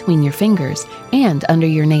 in between your fingers, and under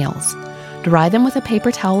your nails. Dry them with a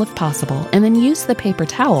paper towel if possible, and then use the paper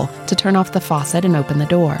towel to turn off the faucet and open the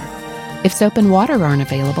door. If soap and water aren't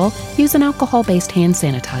available, use an alcohol-based hand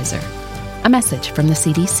sanitizer. A message from the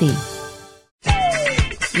CDC.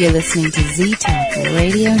 You're listening to Z-Talk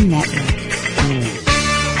Radio Network.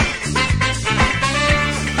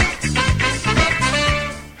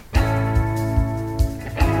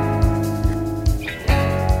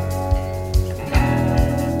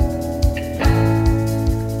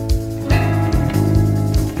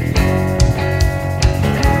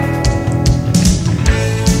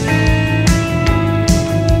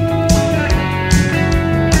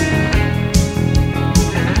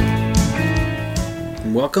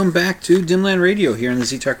 Welcome back to Dimland Radio here on the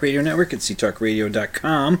Z-Talk Radio Network at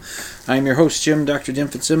ztalkradio.com. I'm your host, Dr. Dim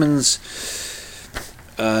Fitzsimmons.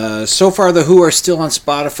 So far, The Who are still on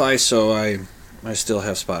Spotify, so I still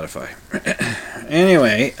have Spotify.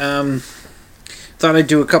 Anyway, thought I'd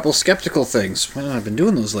do a couple skeptical things. Well, I've been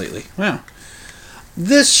doing those lately. Wow.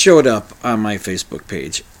 This showed up on my Facebook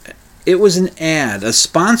page. It was an ad, a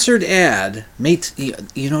sponsored ad. Mate,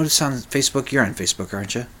 you notice on Facebook, you're on Facebook,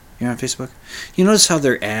 aren't you? You're on Facebook? You notice how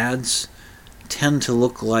their ads tend to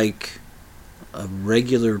look like a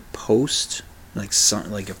regular post? Like a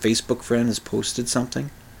Facebook friend has posted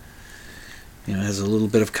something? You know, it has a little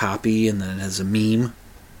bit of copy and then it has a meme.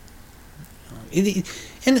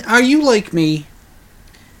 And are you like me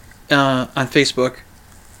on Facebook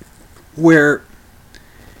where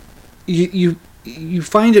you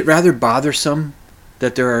find it rather bothersome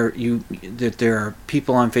that there are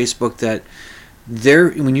people on Facebook that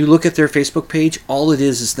when you look at their Facebook page, all it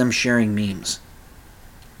is them sharing memes.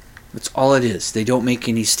 That's all it is. They don't make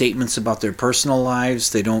any statements about their personal lives.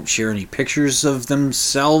 They don't share any pictures of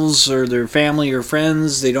themselves or their family or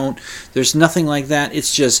friends. There's nothing like that.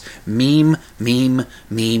 It's just meme, meme,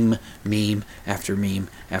 meme, meme after meme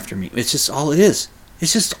after meme. It's just all it is.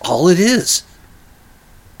 It's just all it is.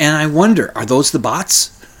 And I wonder, are those the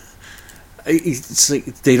bots? It's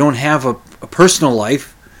like they don't have a personal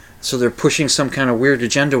life. So they're pushing some kind of weird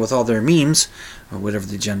agenda with all their memes, or whatever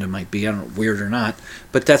the agenda might be. I don't know, weird or not.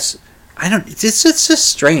 But it's just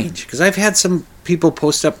strange, because I've had some people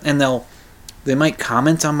post up, and they might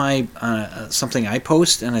comment on my something I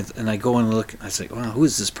post, and I go and look. I say, wow, who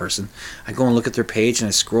is this person? I go and look at their page, and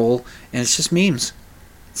I scroll, and it's just memes.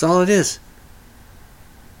 That's all it is.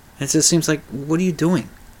 And it just seems like, what are you doing?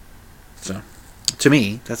 So, to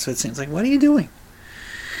me, that's what it seems like. What are you doing?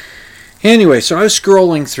 Anyway, so I was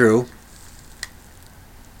scrolling through,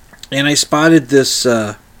 and I spotted this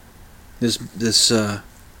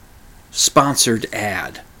sponsored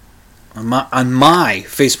ad on my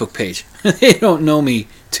Facebook page. They don't know me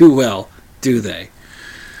too well, do they?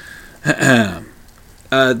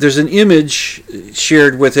 There's an image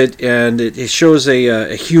shared with it, and it shows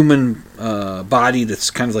a human body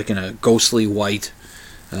that's kind of like in a ghostly white.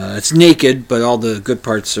 It's naked, but all the good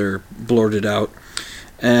parts are blurred out.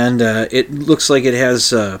 And it looks like it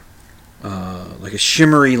has like a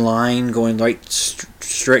shimmery line going right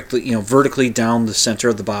strictly, vertically down the center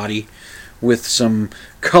of the body, with some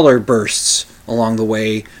color bursts along the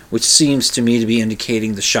way, which seems to me to be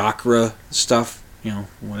indicating the chakra stuff,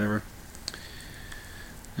 whatever.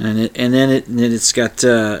 And it's got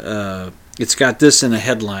this in a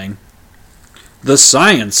headline: "The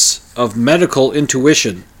Science of Medical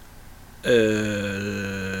Intuition."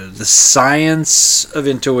 The science of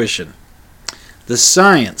intuition. The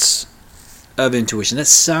science of intuition. That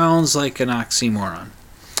sounds like an oxymoron.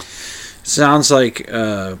 Sounds like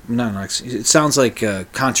not an oxymoron. It sounds like a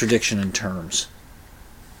contradiction in terms.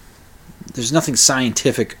 There's nothing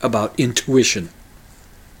scientific about intuition.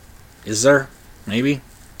 Is there? Maybe?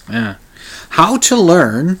 Yeah. How to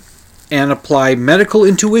learn and apply medical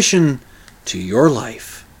intuition to your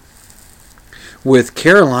life. With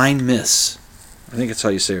Caroline Myss. I think that's how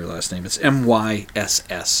you say her last name. It's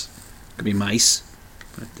Myss. Could be mice,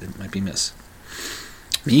 but it might be miss.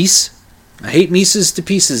 Meese? I hate Mises to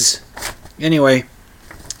pieces. Anyway,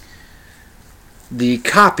 the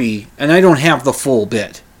copy, and I don't have the full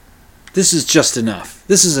bit. This is just enough.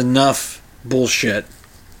 This is enough bullshit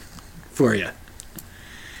for you.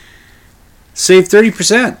 Save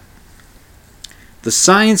 30%. The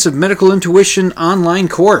Science of Medical Intuition online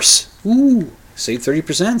course. Ooh, save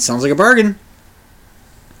 30%. Sounds like a bargain.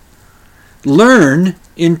 Learn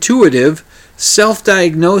intuitive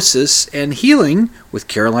self-diagnosis and healing with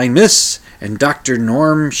Caroline Myss and Dr.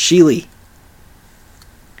 Norm Shealy.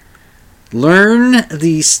 Learn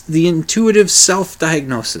the intuitive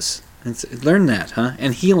self-diagnosis. Learn that, huh?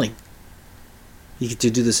 And healing. You get to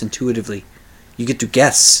do this intuitively. You get to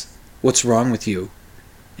guess what's wrong with you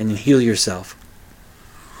and then heal yourself.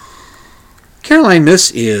 Caroline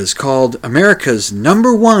Myss is called America's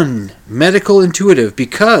 #1 medical intuitive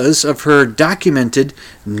because of her documented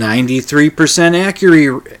 93%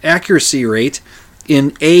 accuracy rate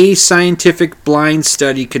in a scientific blind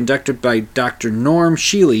study conducted by Dr. Norm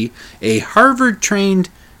Shealy, a Harvard-trained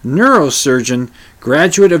neurosurgeon,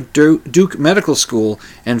 graduate of Duke Medical School,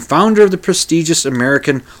 and founder of the prestigious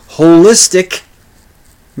American Holistic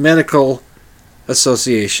Medical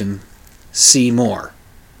Association. See more.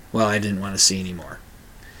 Well, I didn't want to see any more.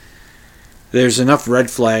 There's enough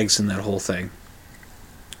red flags in that whole thing.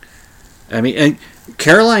 I mean, and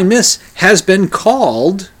Caroline Myss has been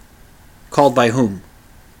called by whom?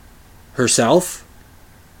 Herself?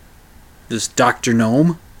 This Dr.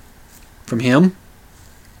 Norm? From him?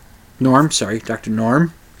 Dr.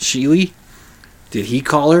 Norm Shealy? Did he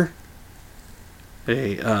call her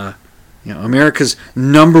America's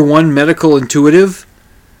 #1 medical intuitive?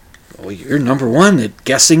 Oh, you're #1 at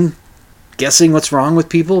guessing what's wrong with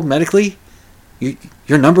people medically? You're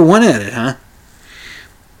 #1 at it, huh?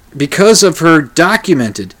 Because of her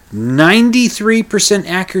documented 93%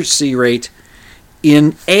 accuracy rate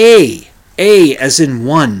in A as in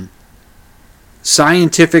one,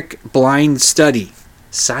 scientific blind study.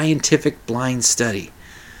 Scientific blind study.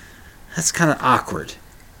 That's kind of awkward.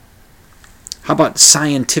 How about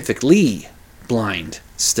scientifically blind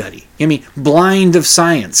study? I mean, blind of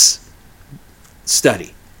science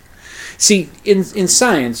study. See, in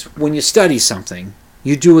science, when you study something,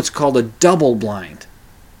 you do what's called a double blind.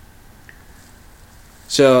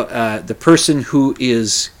 So the person who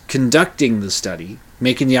is conducting the study,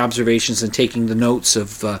 making the observations and taking the notes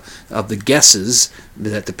of the guesses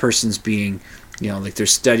that the person's being, like they're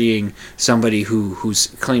studying somebody who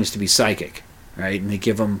claims to be psychic, right? And they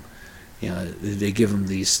give them,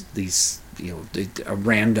 these a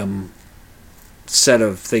random set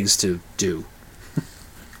of things to do.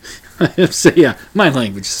 So yeah, my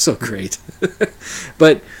language is so great.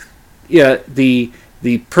 But yeah, the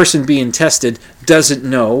person being tested doesn't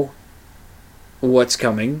know what's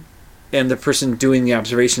coming, and the person doing the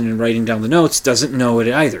observation and writing down the notes doesn't know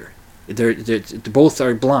it either. They're both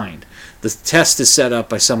are blind. The test is set up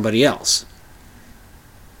by somebody else.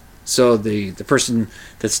 So the person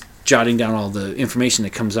that's jotting down all the information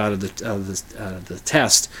that comes out of the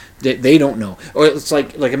test, they don't know. Or it's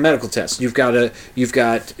like a medical test. You've got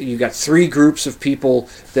 3 groups of people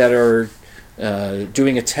that are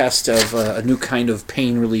doing a test of a new kind of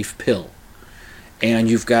pain relief pill. And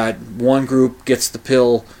you've got one group gets the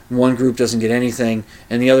pill, one group doesn't get anything,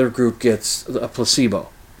 and the other group gets a placebo.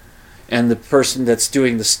 And the person that's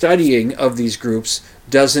doing the studying of these groups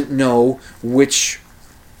doesn't know which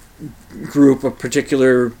group a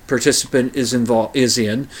particular participant is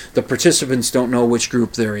in. The participants don't know which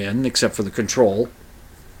group they're in, except for the control.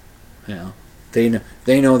 They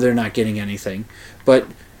know they're not getting anything, but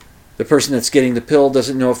the person that's getting the pill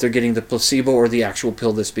doesn't know if they're getting the placebo or the actual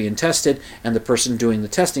pill that's being tested, and the person doing the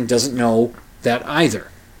testing doesn't know that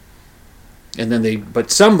either. And then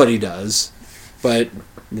but somebody does, but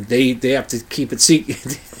they have to keep it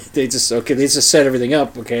secret. they just set everything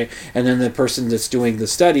up, okay, and then the person that's doing the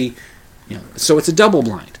study, so it's a double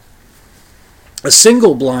blind. A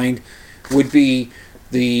single blind would be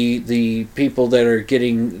the people that are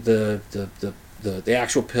getting the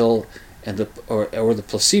actual pill and or the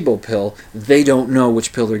placebo pill. They don't know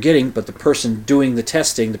which pill they're getting, but the person doing the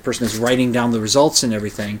testing, the person that's writing down the results and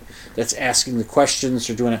everything, that's asking the questions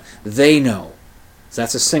or doing it, they know. So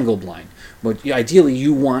that's a single blind. But ideally,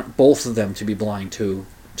 you want both of them to be blind to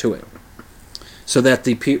it, so that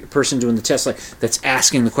the person doing the test, that's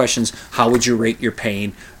asking the questions, how would you rate your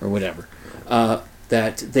pain or whatever,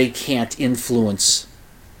 that they can't influence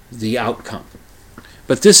the outcome.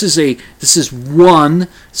 But this is one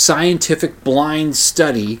scientific blind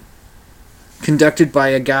study conducted by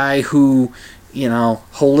a guy who, the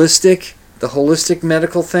holistic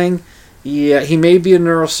medical thing, Yeah, he may be a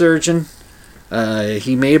neurosurgeon.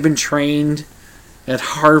 He may have been trained at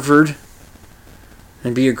Harvard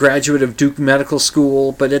and be a graduate of Duke Medical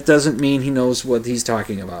School, but it doesn't mean he knows what he's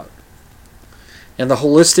talking about. And the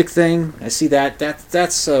holistic thing, I see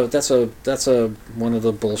that's one of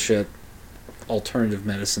the bullshit alternative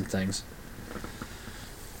medicine things.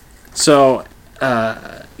 So,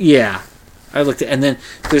 yeah, I looked at, and then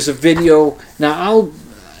there's a video. Now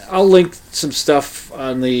I'll link some stuff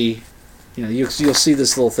on the, you'll see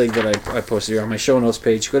this little thing that I posted here on my show notes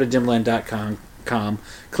page. Go to dimland.com,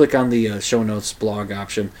 click on the show notes blog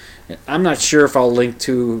option. I'm not sure if I'll link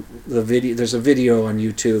to the video. There's a video on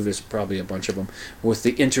YouTube. There's probably a bunch of them with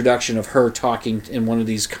the introduction of her talking in one of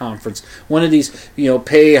these one of these,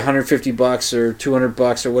 pay $150 or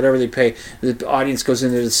 $200 or whatever they pay. The audience goes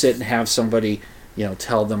in there to sit and have somebody,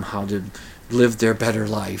 tell them how to live their better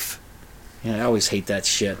life. I always hate that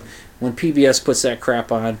shit. When PBS puts that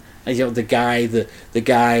crap on, the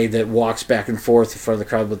guy that walks back and forth in front of the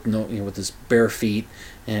crowd with his bare feet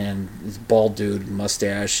and his bald dude,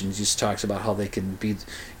 mustache, and just talks about how they can be,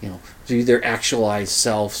 do their actualized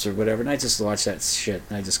selves or whatever. And I just watch that shit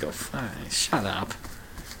and I just go, fine, shut up.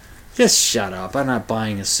 Just shut up. I'm not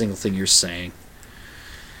buying a single thing you're saying.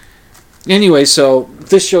 Anyway, so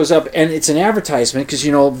this shows up, and it's an advertisement because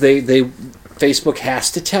they Facebook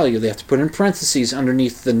has to tell you. They have to put in parentheses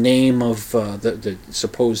underneath the name of the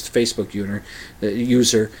supposed Facebook user.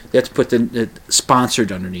 They have to put the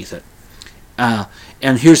sponsored underneath it.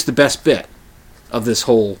 And here's the best bit of this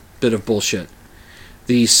whole bit of bullshit.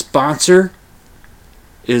 The sponsor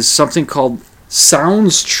is something called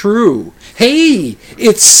Sounds True. Hey,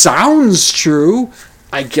 it sounds true.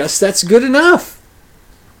 I guess that's good enough.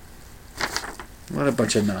 What a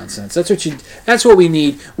bunch of nonsense. That's what we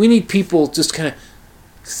need. We need people just kind of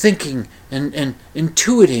thinking and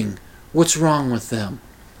intuiting what's wrong with them.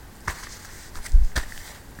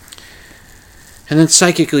 And then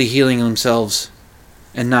psychically healing themselves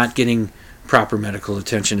and not getting proper medical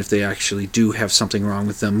attention if they actually do have something wrong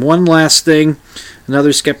with them. One last thing,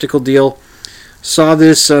 another skeptical deal. Saw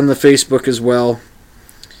this on the Facebook as well.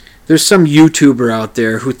 There's some YouTuber out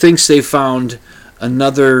there who thinks they found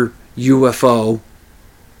another UFO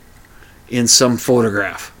in some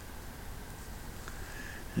photograph,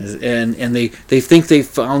 and they think they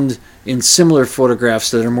found in similar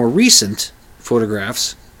photographs that are more recent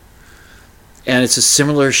photographs, and it's a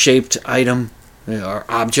similar shaped item or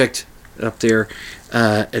object up there,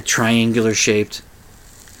 a triangular shaped,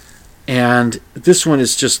 and this one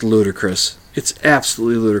is just ludicrous. It's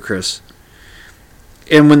absolutely ludicrous.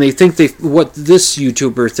 And when they think what this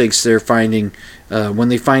YouTuber thinks they're finding, when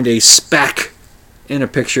they find a speck in a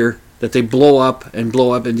picture that they blow up and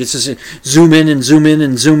just zoom in and zoom in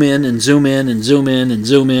and zoom in and zoom in and zoom in and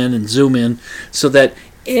zoom in and zoom in, so that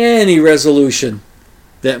any resolution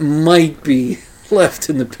that might be left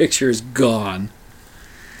in the picture is gone.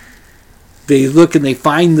 They look and they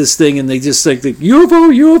find this thing and they just like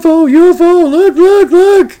UFO, UFO, UFO,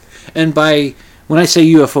 look. And when I say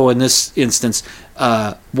UFO in this instance,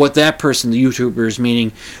 what that person, the YouTuber, is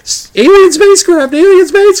meaning, alien spacecraft.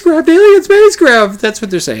 That's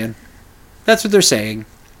what they're saying. That's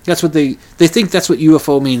what they think that's what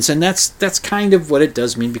UFO means, and that's kind of what it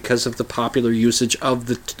does mean because of the popular usage of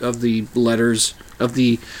the letters of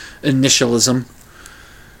the initialism.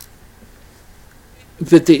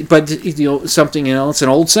 But something it's an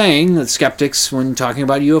old saying that skeptics, when talking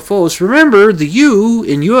about UFOs, remember the U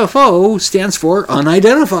in UFO stands for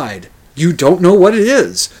unidentified. You don't know what it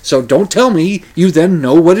is, so don't tell me you then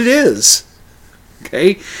know what it is.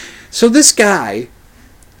 Okay? So this guy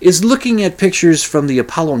is looking at pictures from the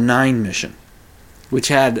Apollo 9 mission, which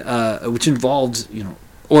involved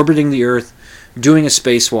orbiting the Earth, doing a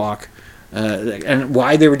spacewalk, and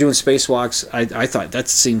why they were doing spacewalks, I thought that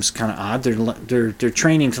seems kind of odd. They're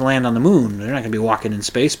training to land on the moon. They're not going to be walking in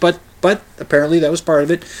space, but apparently that was part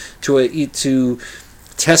of it to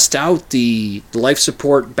test out the life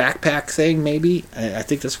support backpack thing. Maybe I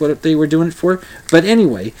think that's what they were doing it for. But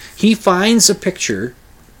anyway, he finds a picture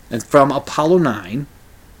from Apollo 9,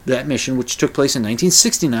 that mission, which took place in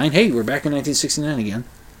 1969. Hey, we're back in 1969 again.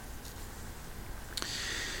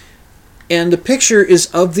 And the picture is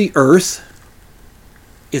of the Earth.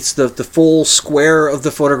 It's the full square of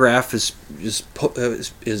the photograph is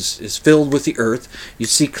filled with the Earth. You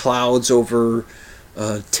see clouds over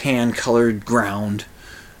tan-colored ground,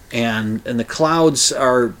 and the clouds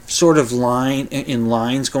are sort of in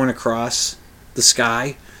lines going across the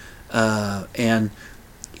sky. And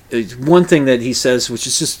one thing that he says, which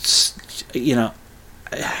is just he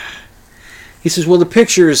says, well, the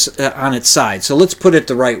picture is on its side, so let's put it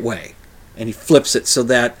the right way. And he flips it so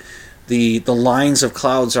that the lines of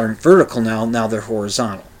clouds aren't vertical now they're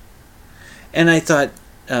horizontal. And I thought,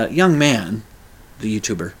 young man, the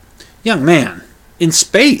YouTuber, young man, in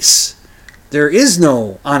space, there is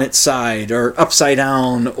no on its side or upside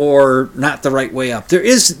down or not the right way up. There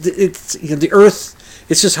is, it's, you know, the Earth,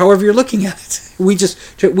 it's just however you're looking at it.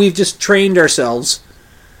 We've just trained ourselves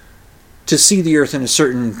to see the Earth in a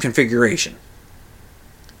certain configuration.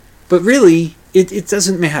 But really, it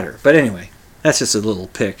doesn't matter. But anyway, that's just a little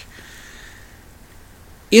pick.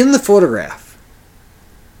 In the photograph,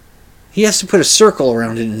 he has to put a circle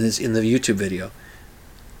around it in the YouTube video.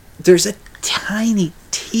 There's a tiny,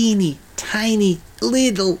 teeny, tiny,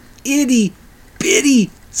 little, itty,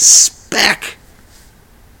 bitty speck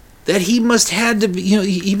that he must have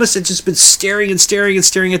just been staring at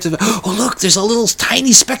the, oh look, there's a little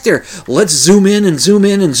tiny speck there. Let's zoom in and zoom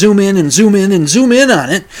in and zoom in and zoom in and zoom in on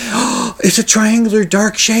it. It's a triangular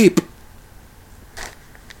dark shape.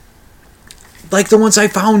 Like the ones I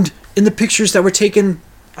found in the pictures that were taken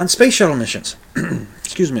on space shuttle missions.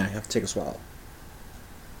 Excuse me, I have to take a swallow.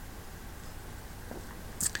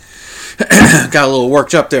 Got a little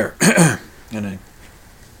worked up there. And my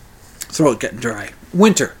throat getting dry.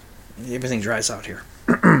 Winter. Everything dries out here.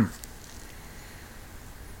 And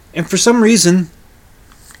for some reason,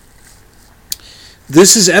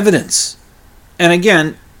 this is evidence. And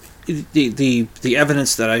again, the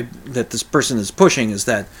evidence that this person is pushing is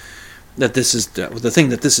that this is the thing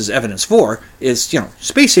that this is evidence for is,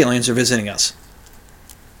 space aliens are visiting us.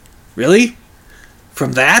 Really?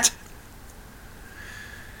 From that?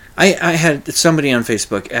 I had somebody on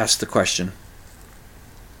Facebook ask the question.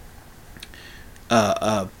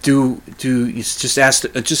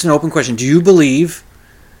 Just an open question. Do you believe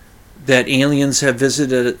that aliens have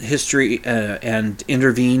visited history and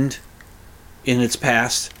intervened in its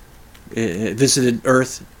past, visited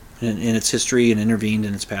Earth in its history and intervened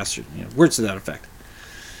in its past? Words to that effect.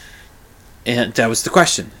 And that was the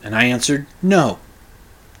question, and I answered no,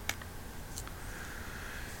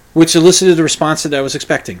 which elicited the response that I was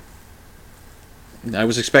expecting. I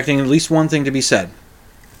was expecting at least one thing to be said,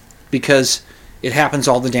 because it happens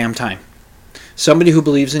all the damn time. Somebody who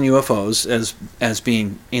believes in UFOs as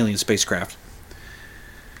being alien spacecraft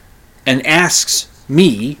and asks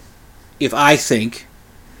me if I think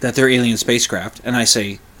that they're alien spacecraft, and I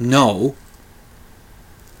say no,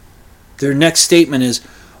 their next statement is,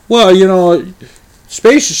 well,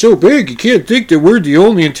 space is so big, you can't think that we're the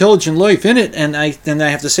only intelligent life in it. And then I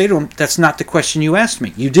have to say to them, that's not the question you asked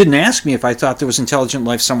me. You didn't ask me if I thought there was intelligent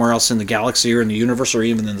life somewhere else in the galaxy or in the universe or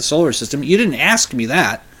even in the solar system. You didn't ask me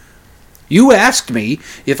that. You asked me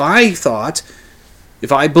if I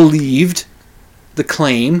believed the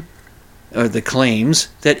claim, or the claims,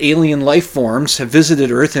 that alien life forms have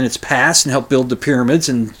visited Earth in its past and helped build the pyramids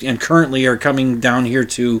and currently are coming down here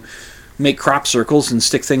to make crop circles and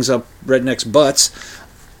stick things up rednecks' butts.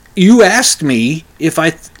 You asked me if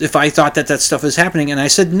I thought that stuff is happening, and I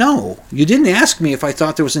said no. You didn't ask me if I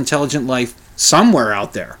thought there was intelligent life somewhere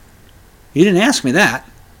out there. You didn't ask me that.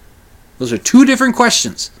 Those are two different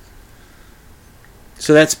questions.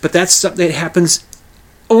 that's something that happens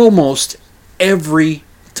almost every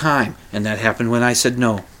time, and that happened when I said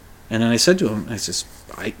no. And then I said to him,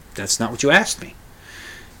 that's not what you asked me.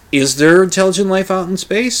 Is there intelligent life out in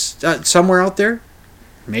space? Somewhere out there?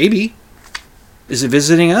 Maybe. Is it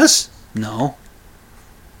visiting us? No.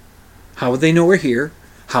 How would they know we're here?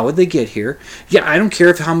 How would they get here? Yeah, I don't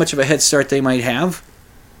care how much of a head start they might have.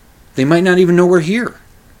 They might not even know we're here.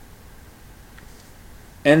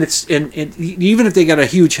 And even if they got a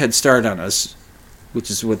huge head start on us,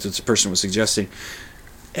 which is what this person was suggesting,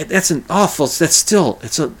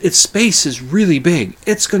 space is really big.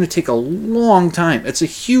 It's going to take a long time. It's a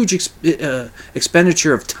huge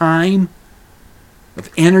expenditure of time, of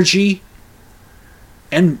energy,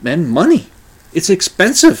 and money. It's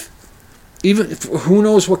expensive. Even who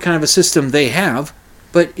knows what kind of a system they have,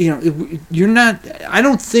 but you're not. I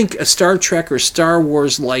don't think a Star Trek or Star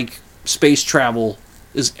Wars like space travel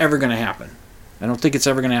is ever going to happen. I don't think it's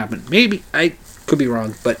ever going to happen. Maybe I could be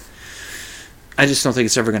wrong, but I just don't think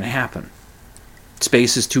it's ever going to happen.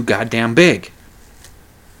 Space is too goddamn big.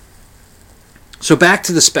 So back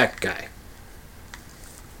to the spec guy.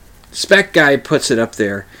 Spec guy puts it up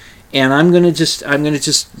there, and I'm gonna just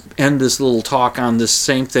end this little talk on this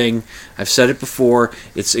same thing. I've said it before.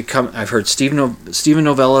 I've heard Steven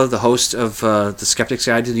Novella, the host of The Skeptic's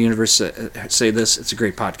Guide to the Universe, say this. It's a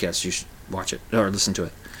great podcast. You should watch it or listen to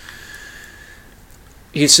it.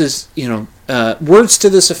 He says, words to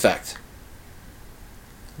this effect.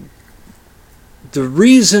 The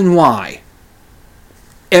reason why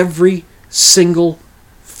every single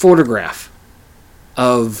photograph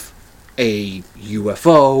of a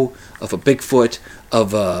UFO, of a Bigfoot,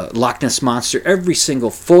 of a Loch Ness Monster. Every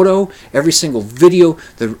single photo, every single video,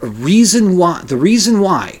 the reason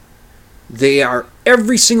why they are,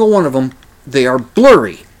 every single one of them, they are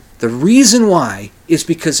blurry. The reason why is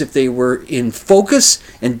because if they were in focus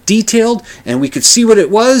and detailed and we could see what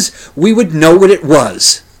it was, we would know what it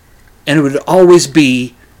was. And it would always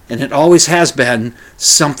be, and it always has been,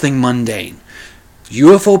 something mundane.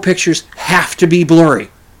 UFO pictures have to be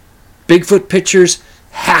blurry. Bigfoot pictures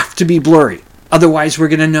have to be blurry. Otherwise, we're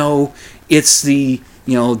going to know it's the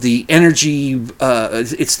energy,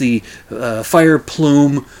 it's the fire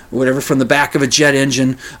plume, or whatever, from the back of a jet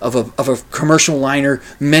engine of a commercial liner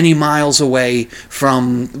many miles away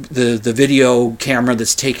from the video camera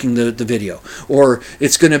that's taking the video. Or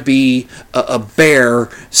it's going to be a bear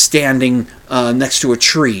standing next to a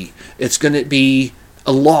tree. It's going to be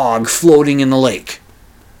a log floating in the lake.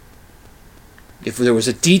 If there was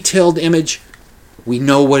a detailed image, we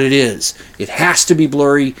know what it is. It has to be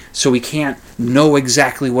blurry, so we can't know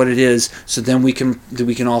exactly what it is. So then we can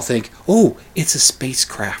all think, oh, it's a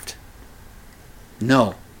spacecraft.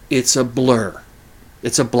 No, it's a blur.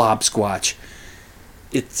 It's a blob squatch.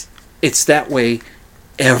 It's that way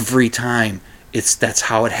every time. That's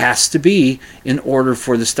how it has to be in order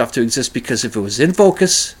for the stuff to exist. Because if it was in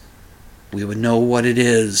focus, we would know what it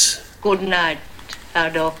is. Good night, Herr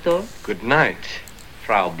Doctor. Good night,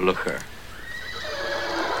 Frau Blucher.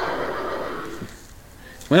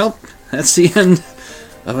 Well, that's the end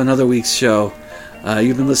of another week's show.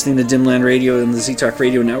 You've been listening to Dimland Radio and the Z-Talk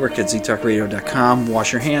Radio Network at ztalkradio.com.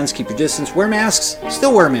 Wash your hands, keep your distance, wear masks,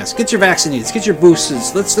 still wear masks, get your vaccinated, get your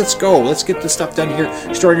boosters, let's go, let's get this stuff done here.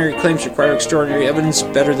 Extraordinary claims require extraordinary evidence,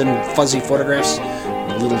 better than fuzzy photographs.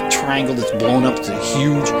 A little triangle that's blown up to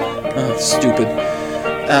huge, stupid.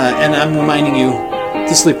 And I'm reminding you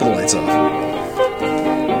to sleep with the lights off.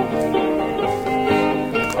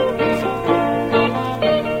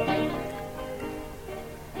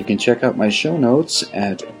 You can check out my show notes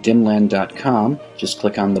at dimland.com. Just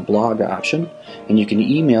click on the blog option, and you can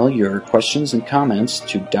email your questions and comments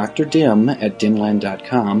to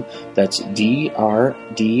drdim@dimland.com. That's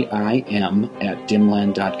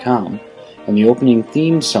drdim@dimland.com. And the opening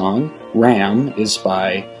theme song, Ram, is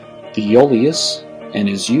by The Iolius and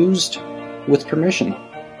is used with permission.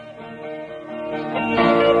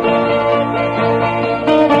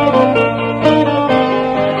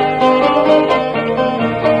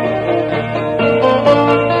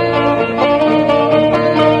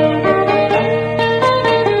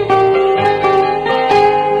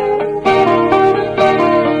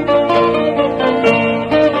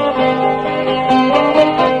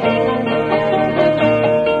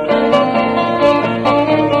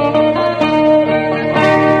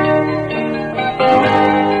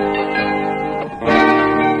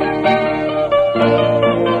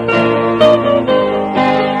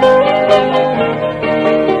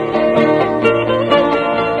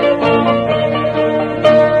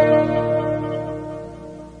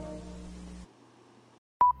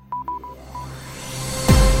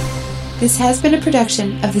 This has been a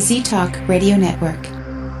production of the Z-Talk Radio Network.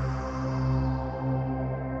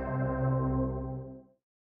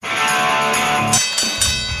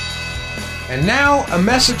 And now, a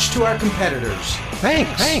message to our competitors.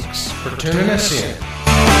 Thanks for tuning us in.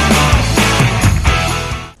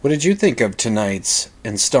 What did you think of tonight's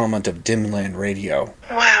installment of Dimland Radio?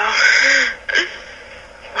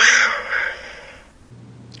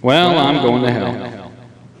 Well, I'm going to hell.